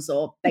breadcrumbs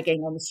or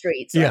begging on the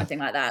streets or anything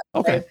like that.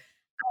 Okay.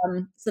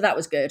 So that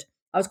was good.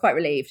 I was quite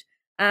relieved.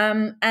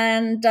 And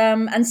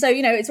so,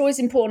 it's always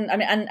important. I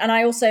mean, and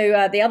I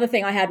also, the other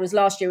thing I had was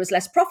last year was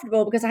less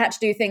profitable because I had to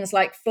do things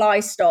like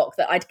fly stock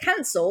that I'd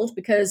cancelled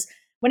because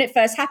when it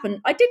first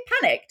happened, I did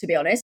panic, to be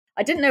honest.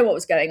 I didn't know what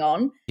was going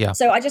on. Yeah.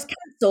 So I just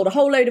cancelled a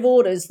whole load of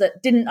orders that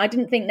I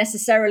didn't think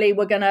necessarily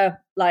were going to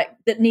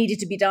that needed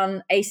to be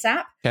done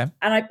ASAP. Okay.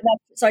 And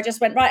I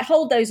just went, right,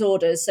 hold those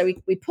orders. So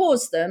we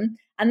paused them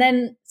and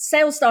then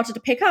sales started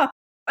to pick up.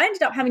 I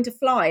ended up having to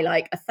fly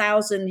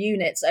 1,000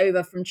 units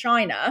over from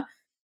China,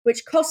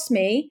 which cost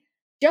me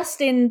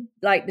just in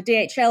the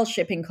DHL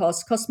shipping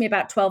cost me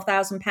about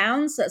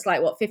 £12,000. So that's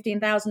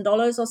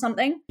 $15,000 or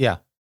something. Yeah.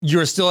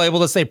 You're still able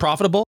to stay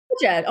profitable?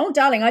 Yeah. Oh,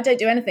 darling, I don't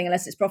do anything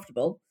unless it's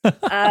profitable. So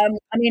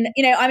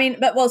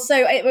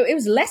it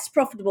was less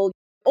profitable.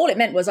 All it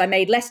meant was I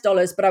made less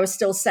dollars, but I was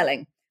still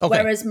selling.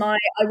 Okay. Whereas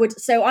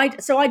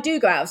I do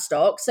go out of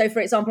stock. So for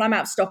example, I'm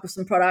out of stock of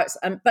some products,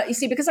 but you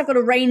see, because I've got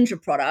a range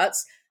of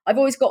products, I've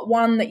always got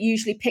one that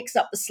usually picks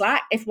up the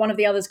slack if one of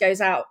the others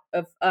goes out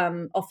of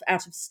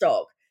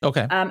stock.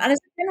 Okay. And as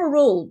a general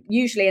rule,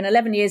 usually in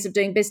 11 years of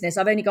doing business,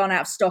 I've only gone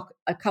out of stock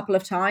a couple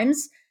of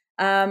times.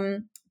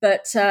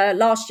 But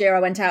last year I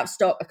went out of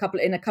stock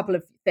in a couple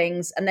of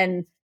things and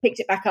then picked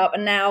it back up.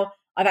 And now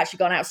I've actually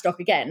gone out of stock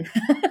again.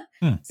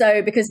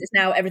 So because it's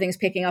now everything's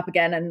picking up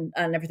again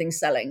and everything's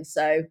selling.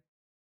 So.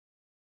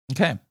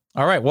 Okay.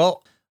 All right.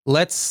 Well,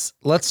 let's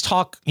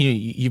talk.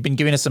 You've been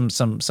giving us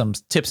some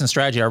tips and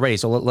strategy already.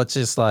 So let's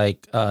just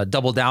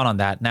double down on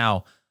that.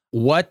 Now,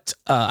 what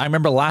I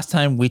remember last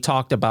time we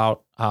talked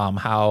about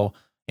how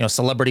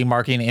celebrity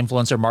marketing,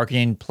 influencer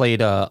marketing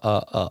played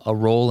a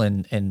role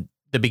in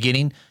the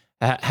beginning.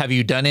 Have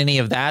you done any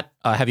of that?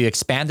 Have you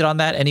expanded on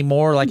that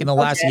anymore? In the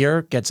last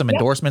year, get some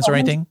endorsements or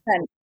anything?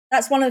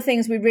 That's one of the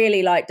things we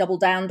really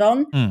doubled down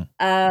on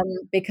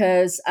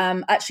because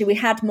actually we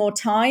had more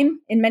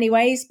time in many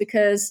ways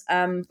because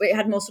we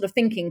had more sort of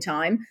thinking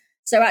time.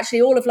 So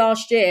actually all of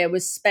last year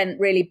was spent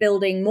really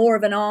building more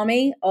of an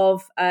army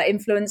of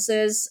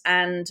influencers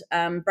and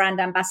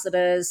brand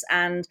ambassadors.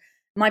 And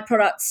my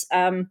products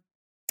are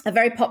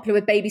very popular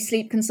with baby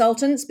sleep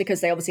consultants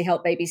because they obviously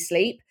help babies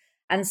sleep.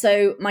 And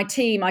so I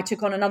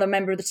took on another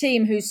member of the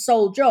team whose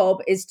sole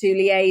job is to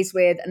liaise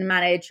with and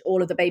manage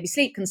all of the baby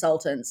sleep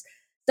consultants.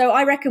 So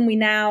I reckon we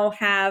now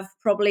have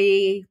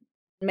probably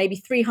maybe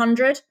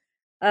 300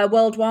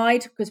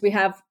 worldwide because we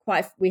have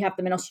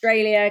them in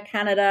Australia,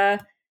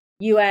 Canada,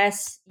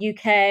 US,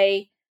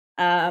 UK,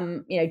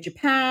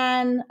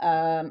 Japan.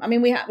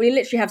 We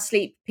literally have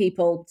sleep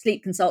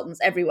consultants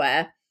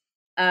everywhere.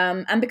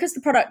 And because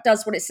the product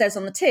does what it says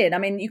on the tin,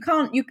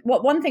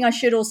 one thing I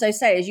should also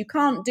say is you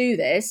can't do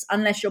this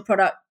unless your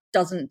product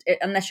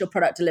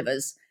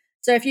delivers.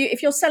 So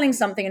if you're selling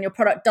something and your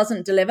product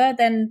doesn't deliver,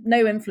 then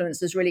no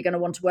influencer is really going to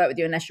want to work with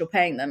you unless you're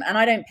paying them. And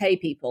I don't pay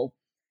people.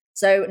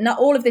 So not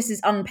all of this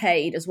is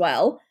unpaid as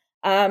well.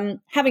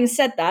 Having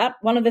said that,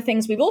 one of the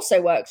things we've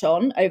also worked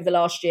on over the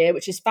last year,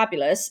 which is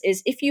fabulous,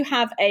 is if you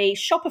have a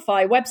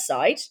Shopify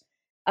website,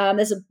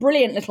 there's a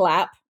brilliant little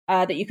app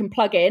that you can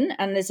plug in,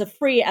 and there's a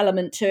free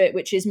element to it,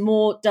 which is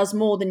does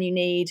more than you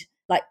need,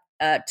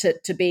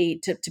 to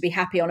be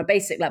happy on a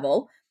basic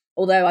level.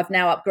 Although I've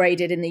now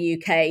upgraded in the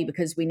UK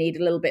because we need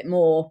a little bit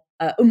more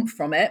oomph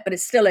from it, but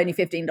it's still only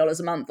 $15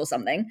 a month or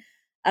something.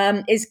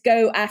 Is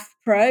GoAF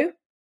Pro,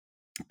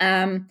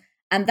 and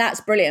And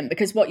that's brilliant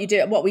because what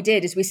we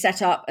did is we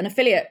set up an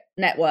affiliate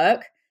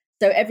network.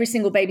 So every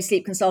single baby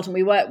sleep consultant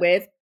we work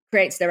with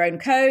creates their own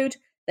code.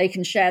 They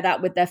can share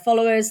that with their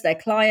followers, their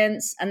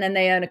clients, and then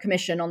they earn a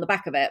commission on the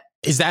back of it.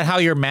 Is that how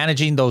you're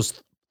managing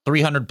those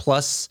 300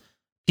 plus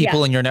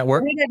people in your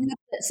network?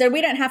 So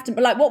we don't have to,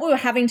 like what we were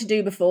having to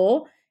do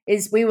before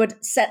is we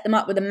would set them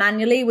up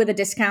manually with a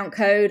discount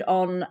code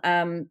on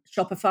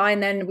Shopify.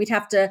 And then we'd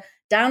have to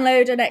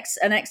download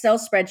an Excel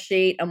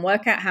spreadsheet and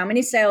work out how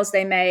many sales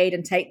they made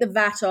and take the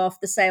VAT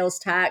off, the sales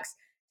tax,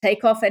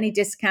 take off any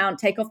discount,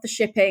 take off the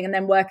shipping, and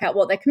then work out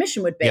what their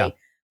commission would be. Yeah.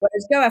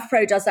 Whereas GoAv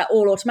Pro does that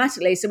all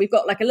automatically. So we've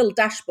got like a little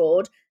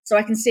dashboard so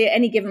I can see at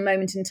any given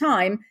moment in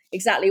time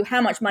exactly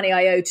how much money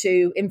I owe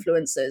to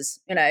influencers,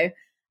 you know.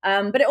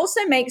 But it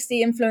also makes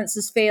the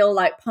influencers feel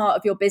like part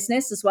of your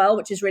business as well,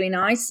 which is really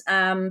nice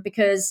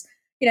because,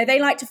 you know, they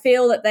like to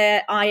feel that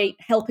they're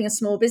helping a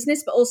small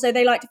business, but also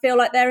they like to feel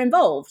like they're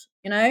involved,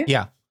 you know?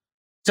 Yeah.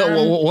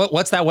 So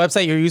what's that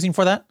website you're using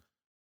for that?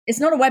 It's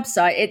not a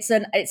website. It's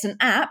an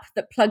app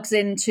that plugs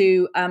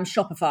into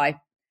Shopify.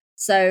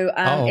 So,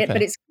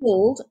 but it's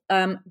called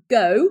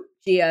Go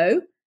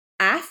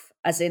AF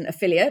as in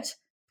affiliate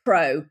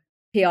Pro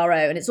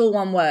PRO, and it's all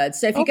one word.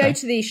 So if you go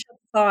to the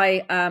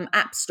Shopify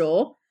app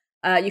store,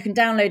 you can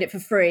download it for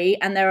free,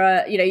 and there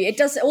are, you know, it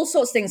does all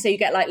sorts of things. So you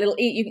get like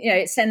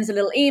it sends a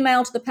little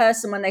email to the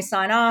person when they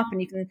sign up,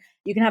 and you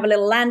can have a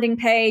little landing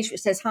page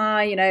which says,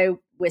 "Hi, you know,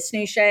 we're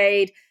Snoo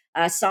Shade.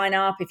 Sign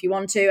up if you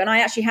want to." And I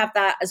actually have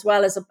that as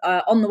well as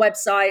on the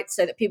website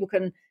so that people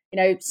can, you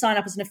know, sign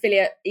up as an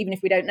affiliate even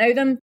if we don't know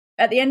them.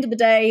 At the end of the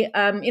day,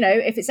 you know,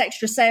 if it's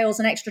extra sales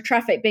and extra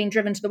traffic being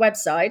driven to the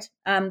website,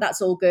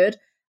 that's all good.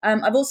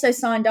 I've also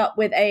signed up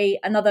with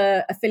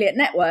another affiliate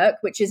network,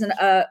 which is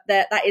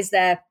that is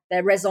their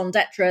raison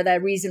d'etre, their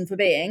reason for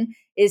being,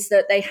 is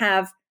that they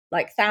have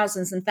like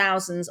thousands and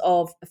thousands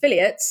of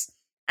affiliates.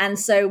 And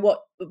so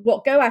what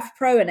GoAv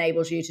Pro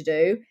enables you to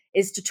do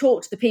is to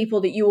talk to the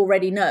people that you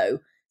already know.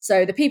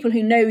 So the people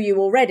who know you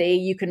already,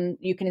 you can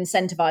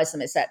incentivize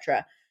them,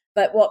 etc.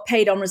 But what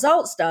Paid on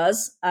Results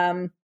does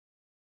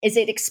is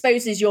it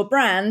exposes your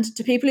brand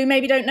to people who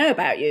maybe don't know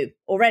about you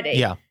already.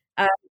 Yeah.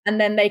 And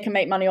then they can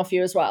make money off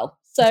you as well.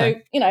 So,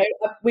 you know,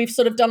 we've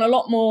sort of done a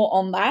lot more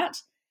on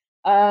that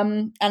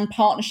and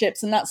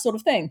partnerships and that sort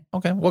of thing.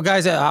 Okay. Well,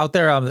 guys out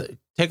there,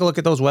 take a look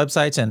at those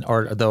websites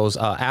or those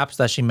apps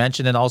that she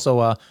mentioned. And also,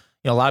 you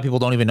know, a lot of people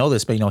don't even know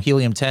this, but, you know,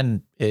 Helium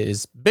 10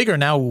 is bigger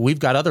now. We've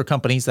got other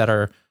companies that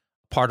are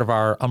part of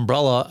our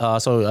umbrella.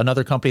 So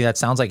another company that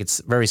sounds like it's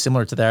very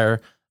similar to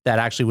that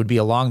actually would be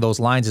along those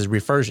lines is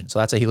Refersion. So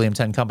that's a Helium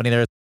 10 company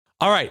there.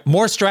 All right,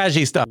 more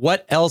strategy stuff.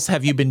 What else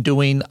have you been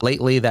doing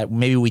lately that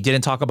maybe we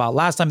didn't talk about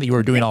last time that you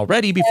were doing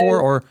already before,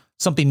 or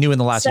something new in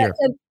the last year?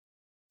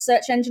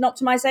 Search engine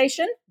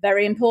optimization,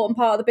 very important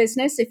part of the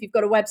business if you've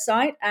got a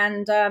website.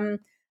 And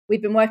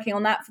we've been working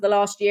on that for the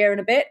last year and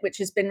a bit, which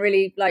has been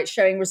really like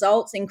showing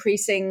results,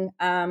 increasing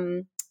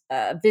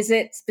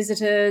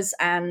visitors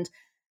and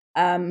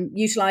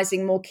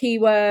utilizing more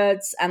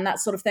keywords and that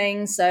sort of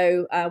thing.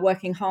 So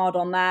working hard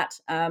on that.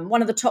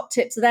 One of the top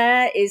tips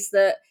there is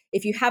that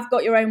if you have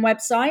got your own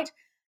website,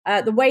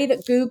 the way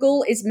that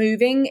Google is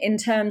moving in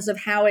terms of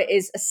how it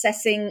is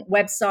assessing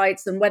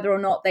websites and whether or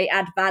not they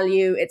add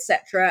value,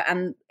 etc.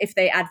 And if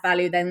they add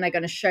value, then they're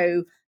going to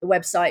show the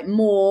website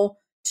more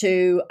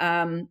to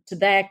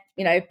their,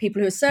 you know,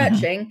 people who are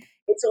searching. Mm-hmm.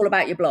 It's all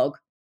about your blog,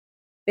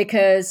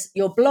 because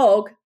your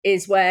blog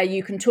is where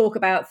you can talk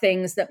about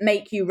things that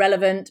make you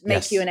relevant,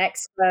 make you an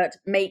expert,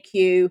 make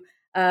you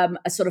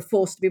a sort of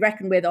force to be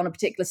reckoned with on a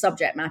particular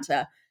subject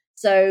matter.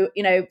 So,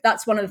 you know,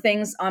 that's one of the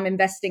things I'm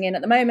investing in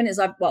at the moment is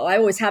I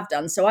always have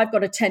done. So I've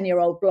got a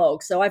 10-year-old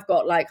blog. So I've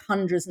got like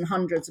hundreds and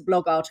hundreds of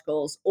blog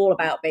articles all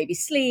about baby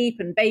sleep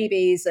and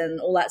babies and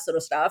all that sort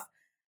of stuff.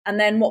 And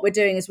then what we're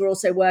doing is we're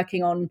also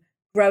working on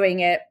growing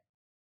it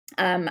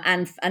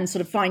and sort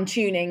of fine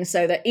tuning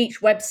so that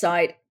each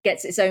website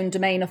gets its own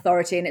domain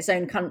authority in its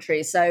own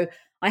country. So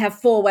I have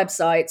 4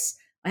 websites.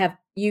 I have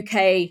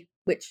UK,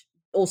 which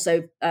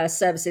also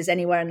services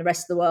anywhere in the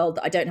rest of the world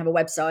that I don't have a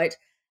website.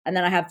 And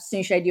then I have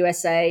Snoo Shade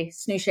USA,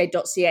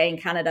 snooshade.ca in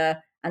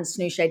Canada, and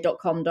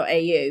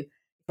snooshade.com.au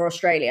for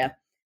Australia.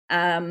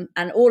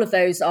 And all of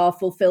those are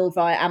fulfilled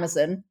via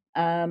Amazon.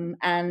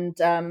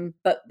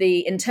 But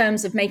in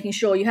terms of making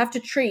sure you have to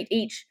treat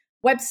each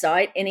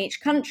website in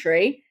each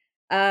country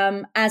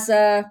as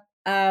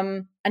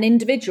an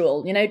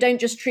individual, you know, don't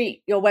just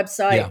treat your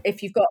website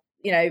if you've got,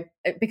 you know,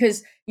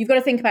 because you've got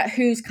to think about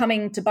who's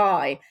coming to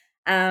buy.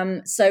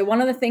 So one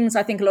of the things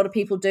I think a lot of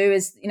people do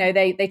is, you know,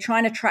 they try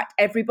and attract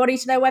everybody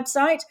to their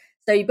website.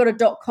 So you've got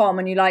a .com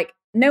and you're like,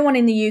 no one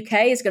in the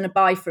UK is going to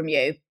buy from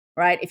you,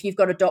 right? If you've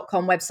got a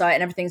 .com website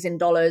and everything's in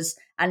dollars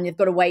and you've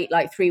got to wait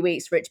like 3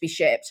 weeks for it to be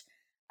shipped.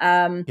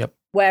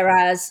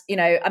 Whereas, you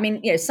know, I mean,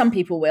 you know, some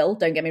people will,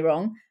 don't get me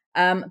wrong,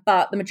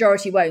 but the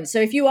majority won't. So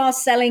if you are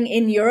selling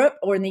in Europe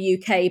or in the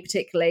UK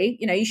particularly,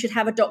 you know, you should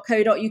have a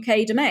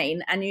 .co.uk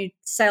domain and you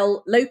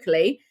sell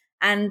locally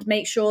and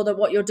make sure that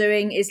what you're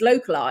doing is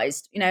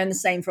localized, you know, and the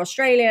same for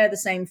Australia, the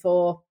same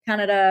for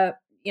Canada,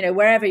 you know,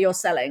 wherever you're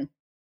selling.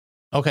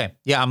 Okay.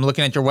 Yeah, I'm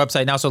looking at your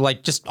website now. So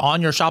like just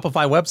on your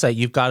Shopify website,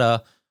 you've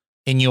got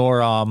in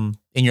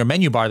your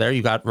menu bar there,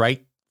 you got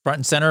right front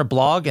and center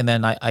blog. And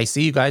then I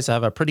see you guys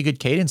have a pretty good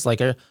cadence.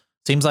 Like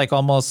seems like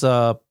almost,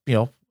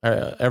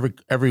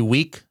 every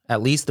week,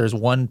 at least there's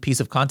one piece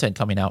of content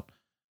coming out.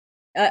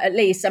 At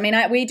least, I mean,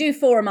 we do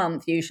 4 a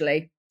month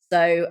usually.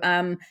 So,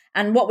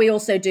 and what we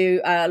also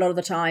do a lot of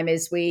the time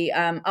is we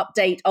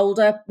update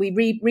older, we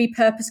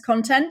repurpose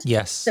content.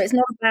 Yes. So it's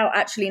not about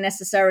actually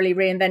necessarily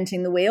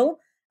reinventing the wheel.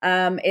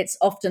 It's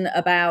often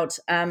about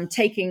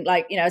taking,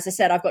 like, as I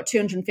said, I've got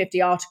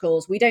 250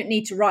 articles. We don't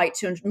need to write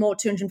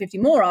 250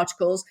 more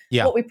articles.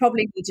 Yeah. What we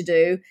probably need to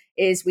do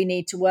is we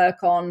need to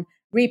work on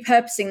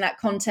repurposing that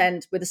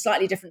content with a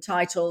slightly different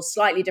title,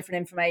 slightly different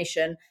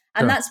information.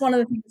 And that's one of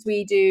the things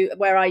we do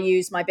where I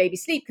use my baby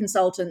sleep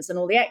consultants and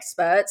all the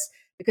experts,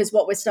 because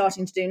what we're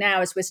starting to do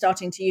now is we're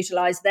starting to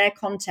utilize their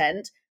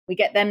content. We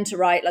get them to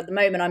write. At the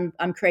moment,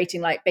 I'm creating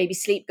like baby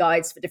sleep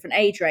guides for different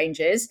age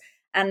ranges.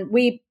 And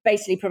we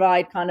basically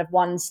provide kind of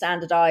one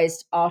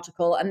standardized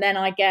article. And then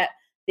I get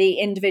the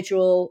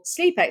individual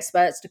sleep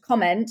experts to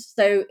comment.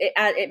 So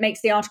it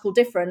makes the article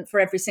different for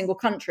every single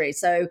country.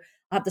 So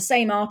I have the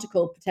same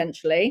article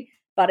potentially,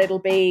 but it'll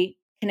be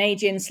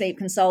Canadian sleep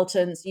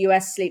consultants,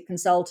 US sleep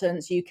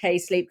consultants, UK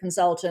sleep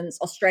consultants,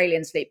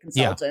 Australian sleep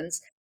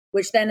consultants,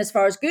 which then, as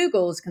far as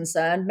Google is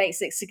concerned,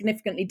 makes it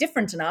significantly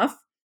different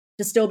enough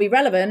to still be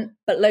relevant,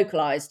 but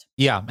localized.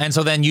 Yeah. And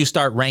so then you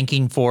start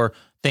ranking for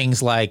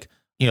things like,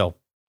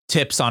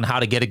 tips on how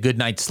to get a good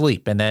night's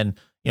sleep. And then,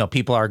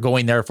 people are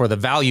going there for the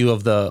value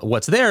of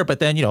what's there, but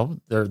then,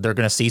 they're going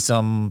to see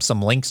some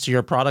links to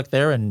your product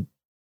there. And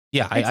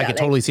yeah, exactly. I can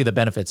totally see the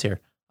benefits here.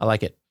 I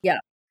like it. Yeah.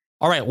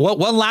 All right. Well,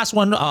 one last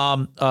one.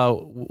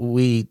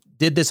 We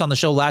did this on the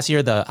show last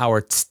year,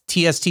 our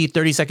TST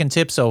 30-second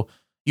tip. So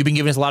you've been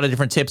giving us a lot of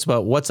different tips,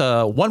 but what's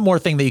one more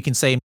thing that you can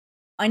say?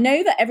 I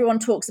know that everyone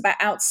talks about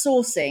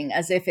outsourcing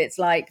as if it's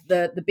like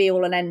the be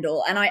all and end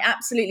all. And I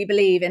absolutely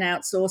believe in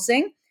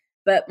outsourcing.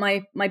 But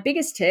my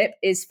biggest tip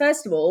is,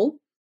 first of all,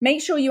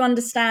 make sure you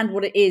understand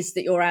what it is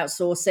that you're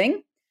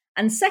outsourcing.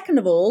 And second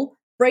of all,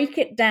 break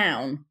it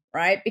down,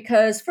 right?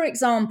 Because, for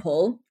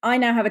example, I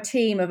now have a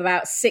team of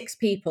about 6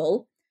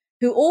 people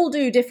who all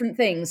do different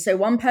things. So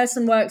one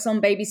person works on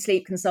baby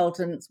sleep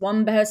consultants,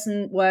 one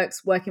person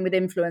working with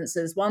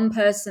influencers, one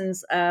person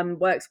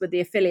works with the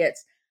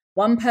affiliates,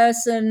 one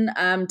person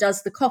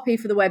does the copy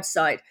for the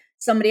website,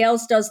 somebody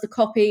else does the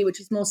copy, which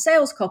is more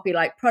sales copy,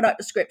 like product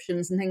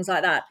descriptions and things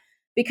like that.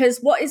 Because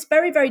what is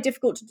very, very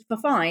difficult to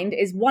find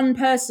is one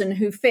person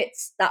who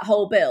fits that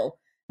whole bill.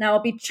 Now,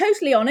 I'll be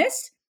totally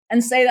honest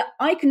and say that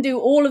I can do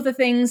all of the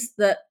things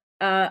that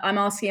I'm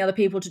asking other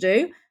people to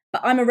do,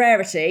 but I'm a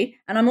rarity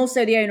and I'm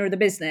also the owner of the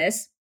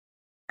business.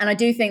 And I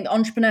do think that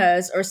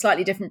entrepreneurs are a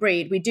slightly different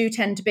breed. We do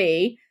tend to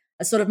be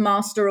a sort of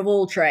master of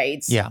all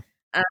trades. Yeah.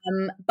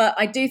 But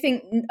I do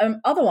think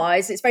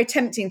otherwise it's very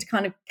tempting to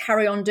kind of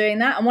carry on doing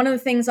that. And one of the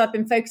things I've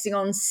been focusing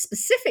on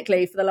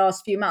specifically for the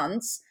last few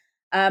months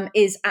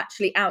is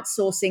actually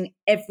outsourcing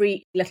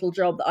every little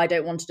job that I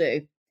don't want to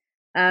do.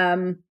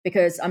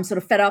 Because I'm sort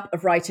of fed up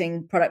of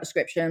writing product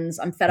descriptions.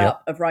 I'm fed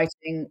up of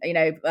writing,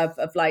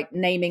 of like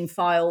naming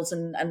files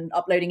and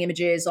uploading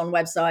images on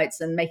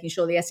websites and making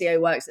sure the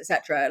SEO works,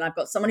 etc. And I've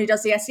got someone who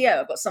does the SEO.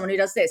 I've got someone who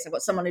does this. I've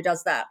got someone who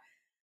does that.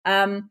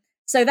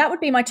 So that would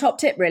be my top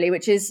tip, really,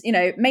 which is,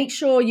 make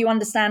sure you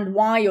understand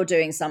why you're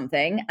doing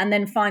something and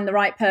then find the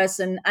right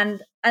person.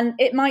 And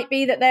it might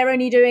be that they're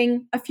only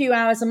doing a few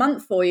hours a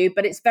month for you,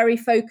 but it's very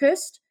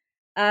focused.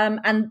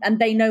 And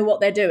they know what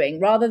they're doing,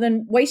 rather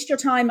than waste your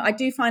time. I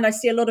do find I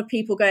see a lot of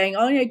people going,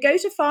 go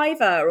to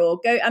Fiverr or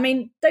go. I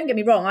mean, don't get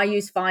me wrong. I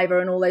use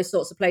Fiverr and all those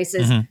sorts of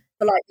places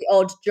for like the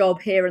odd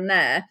job here and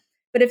there.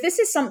 But if this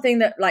is something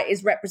that like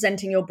is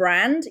representing your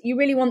brand, you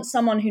really want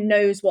someone who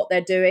knows what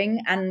they're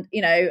doing and,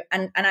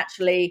 and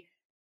actually,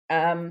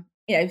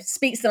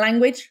 speaks the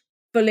language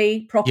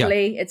fully,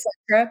 properly,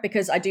 etc.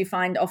 Because I do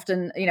find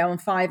often, on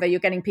Fiverr, you're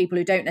getting people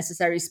who don't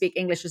necessarily speak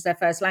English as their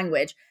first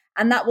language,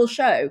 and that will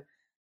show.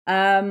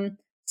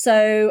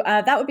 So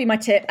that would be my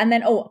tip. And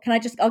then,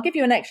 I'll give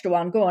you an extra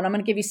one. Go on. I'm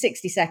going to give you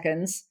 60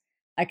 seconds.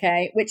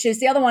 Okay. Which is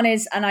the other one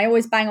is, and I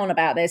always bang on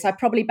about this. I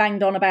probably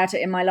banged on about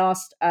it in my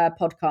last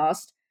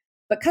podcast,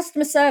 but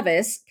customer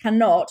service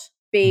cannot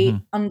be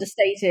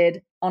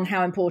understated on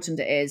how important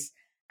it is.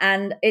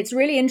 And it's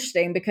really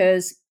interesting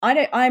because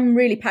I'm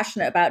really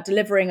passionate about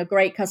delivering a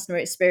great customer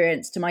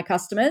experience to my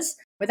customers.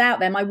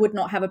 Without them, I would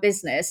not have a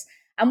business.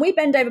 And we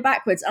bend over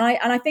backwards. And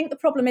I think the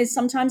problem is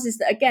sometimes is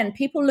that, again,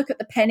 people look at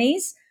the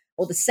pennies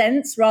or the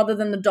cents rather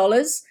than the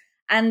dollars,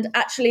 and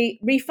actually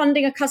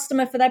refunding a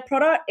customer for their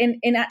product in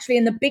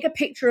the bigger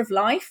picture of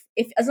life.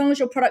 As long as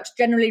your product's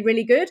generally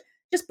really good,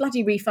 just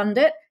bloody refund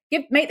it.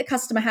 Make the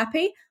customer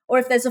happy. Or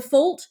if there's a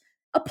fault,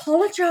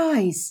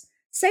 apologize.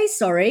 Say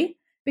sorry.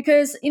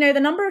 Because, the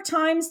number of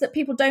times that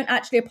people don't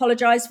actually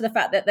apologize for the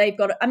fact that they've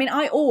got,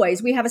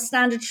 we have a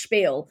standard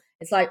spiel.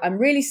 It's like, I'm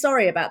really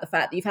sorry about the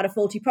fact that you've had a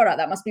faulty product.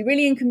 That must be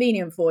really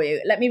inconvenient for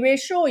you. Let me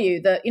reassure you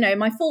that,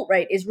 my fault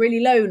rate is really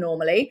low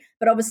normally,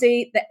 but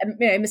obviously,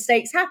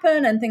 mistakes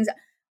happen and things.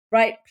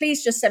 right?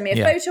 Please just send me a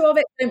photo of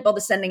it. Don't bother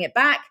sending it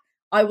back.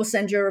 I will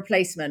send you a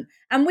replacement.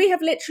 And we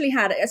have literally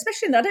had,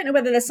 especially, I don't know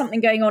whether there's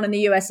something going on in the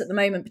US at the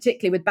moment,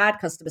 particularly with bad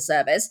customer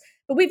service,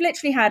 but we've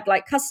literally had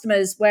like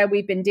customers where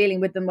we've been dealing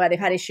with them where they've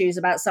had issues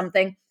about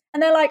something.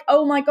 And they're like,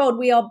 oh my God,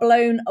 we are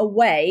blown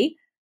away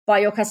by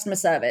your customer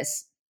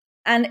service.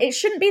 And it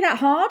shouldn't be that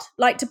hard,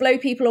 like to blow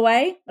people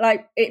away.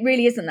 Like it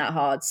really isn't that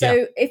hard.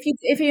 So if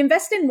you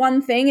invest in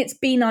one thing, it's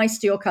be nice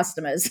to your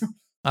customers.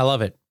 I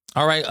love it.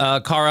 All right,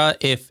 Cara,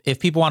 if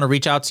people want to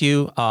reach out to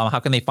you, how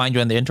can they find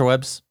you on the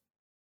interwebs?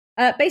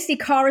 Basically,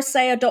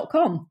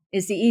 carasayer.com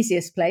is the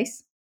easiest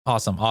place.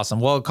 Awesome.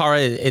 Well, Cara,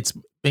 it's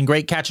been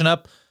great catching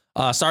up.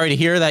 Sorry to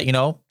hear that,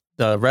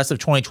 the rest of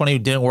 2020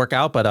 didn't work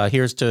out, but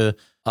here's to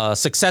a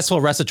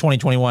successful rest of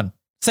 2021,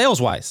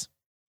 sales-wise.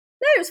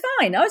 No, it was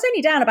fine. I was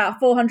only down about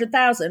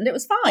 400,000. It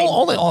was fine.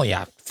 Oh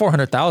yeah,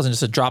 400,000,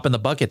 just a drop in the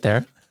bucket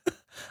there.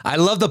 I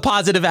love the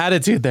positive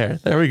attitude there.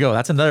 There we go.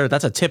 That's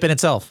a tip in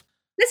itself.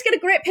 Let's get a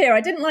grip here.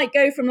 I didn't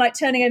go from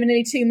turning over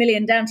nearly 2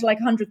 million down to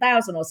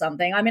 100,000 or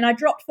something. I mean, I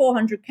dropped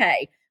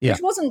 400K,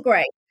 which wasn't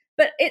great,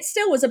 but it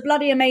still was a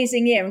bloody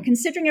amazing year. And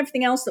considering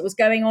everything else that was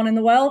going on in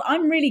the world,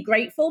 I'm really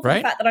grateful for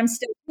the fact that I'm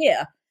still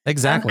here.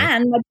 Exactly.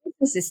 And my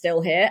business is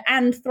still here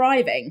and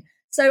thriving.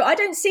 So I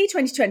don't see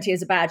 2020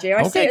 as a bad year.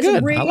 I see it as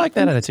a really I like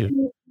that attitude.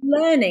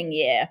 Learning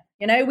year.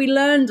 We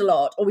learned a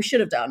lot, or we should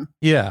have done.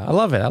 Yeah, I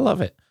love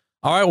it.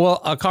 All right, well,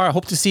 Cara,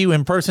 hope to see you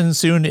in person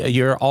soon.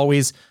 You're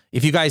always,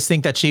 if you guys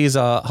think that she's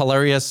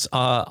hilarious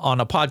on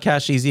a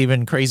podcast, she's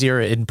even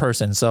crazier in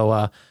person.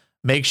 So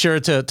make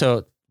sure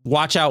to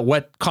watch out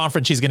what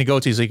conference she's going to go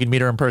to so you can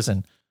meet her in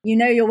person. I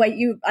know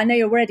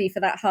you're ready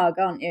for that hug,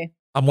 aren't you?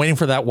 I'm waiting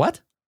for that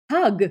what?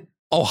 Hug.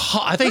 Oh,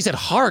 I thought you said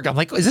harg. I'm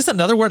like, is this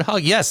another word?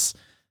 Hug? Yes.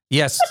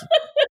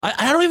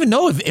 I don't even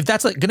know if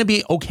that's going to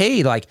be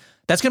okay. Like,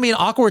 that's going to be an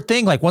awkward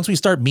thing. Like, once we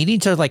start meeting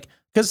each other,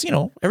 because,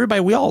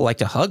 everybody, we all like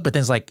to hug, but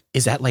then it's like,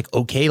 is that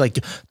okay? Like,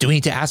 do we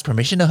need to ask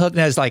permission to hug?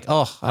 And it's like,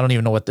 oh, I don't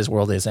even know what this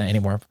world is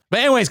anymore. But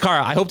anyways,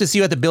 Cara, I hope to see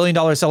you at the $1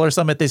 Billion Seller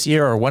Summit this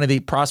year, or one of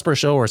the Prosper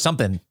Show or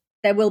something.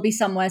 There will be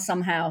somewhere,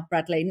 somehow,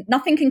 Bradley.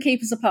 Nothing can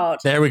keep us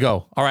apart. There we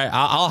go. All right.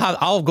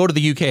 I'll go to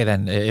the UK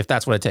then, if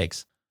that's what it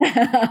takes.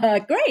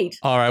 Great.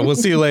 All right. We'll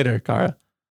see you later, Cara.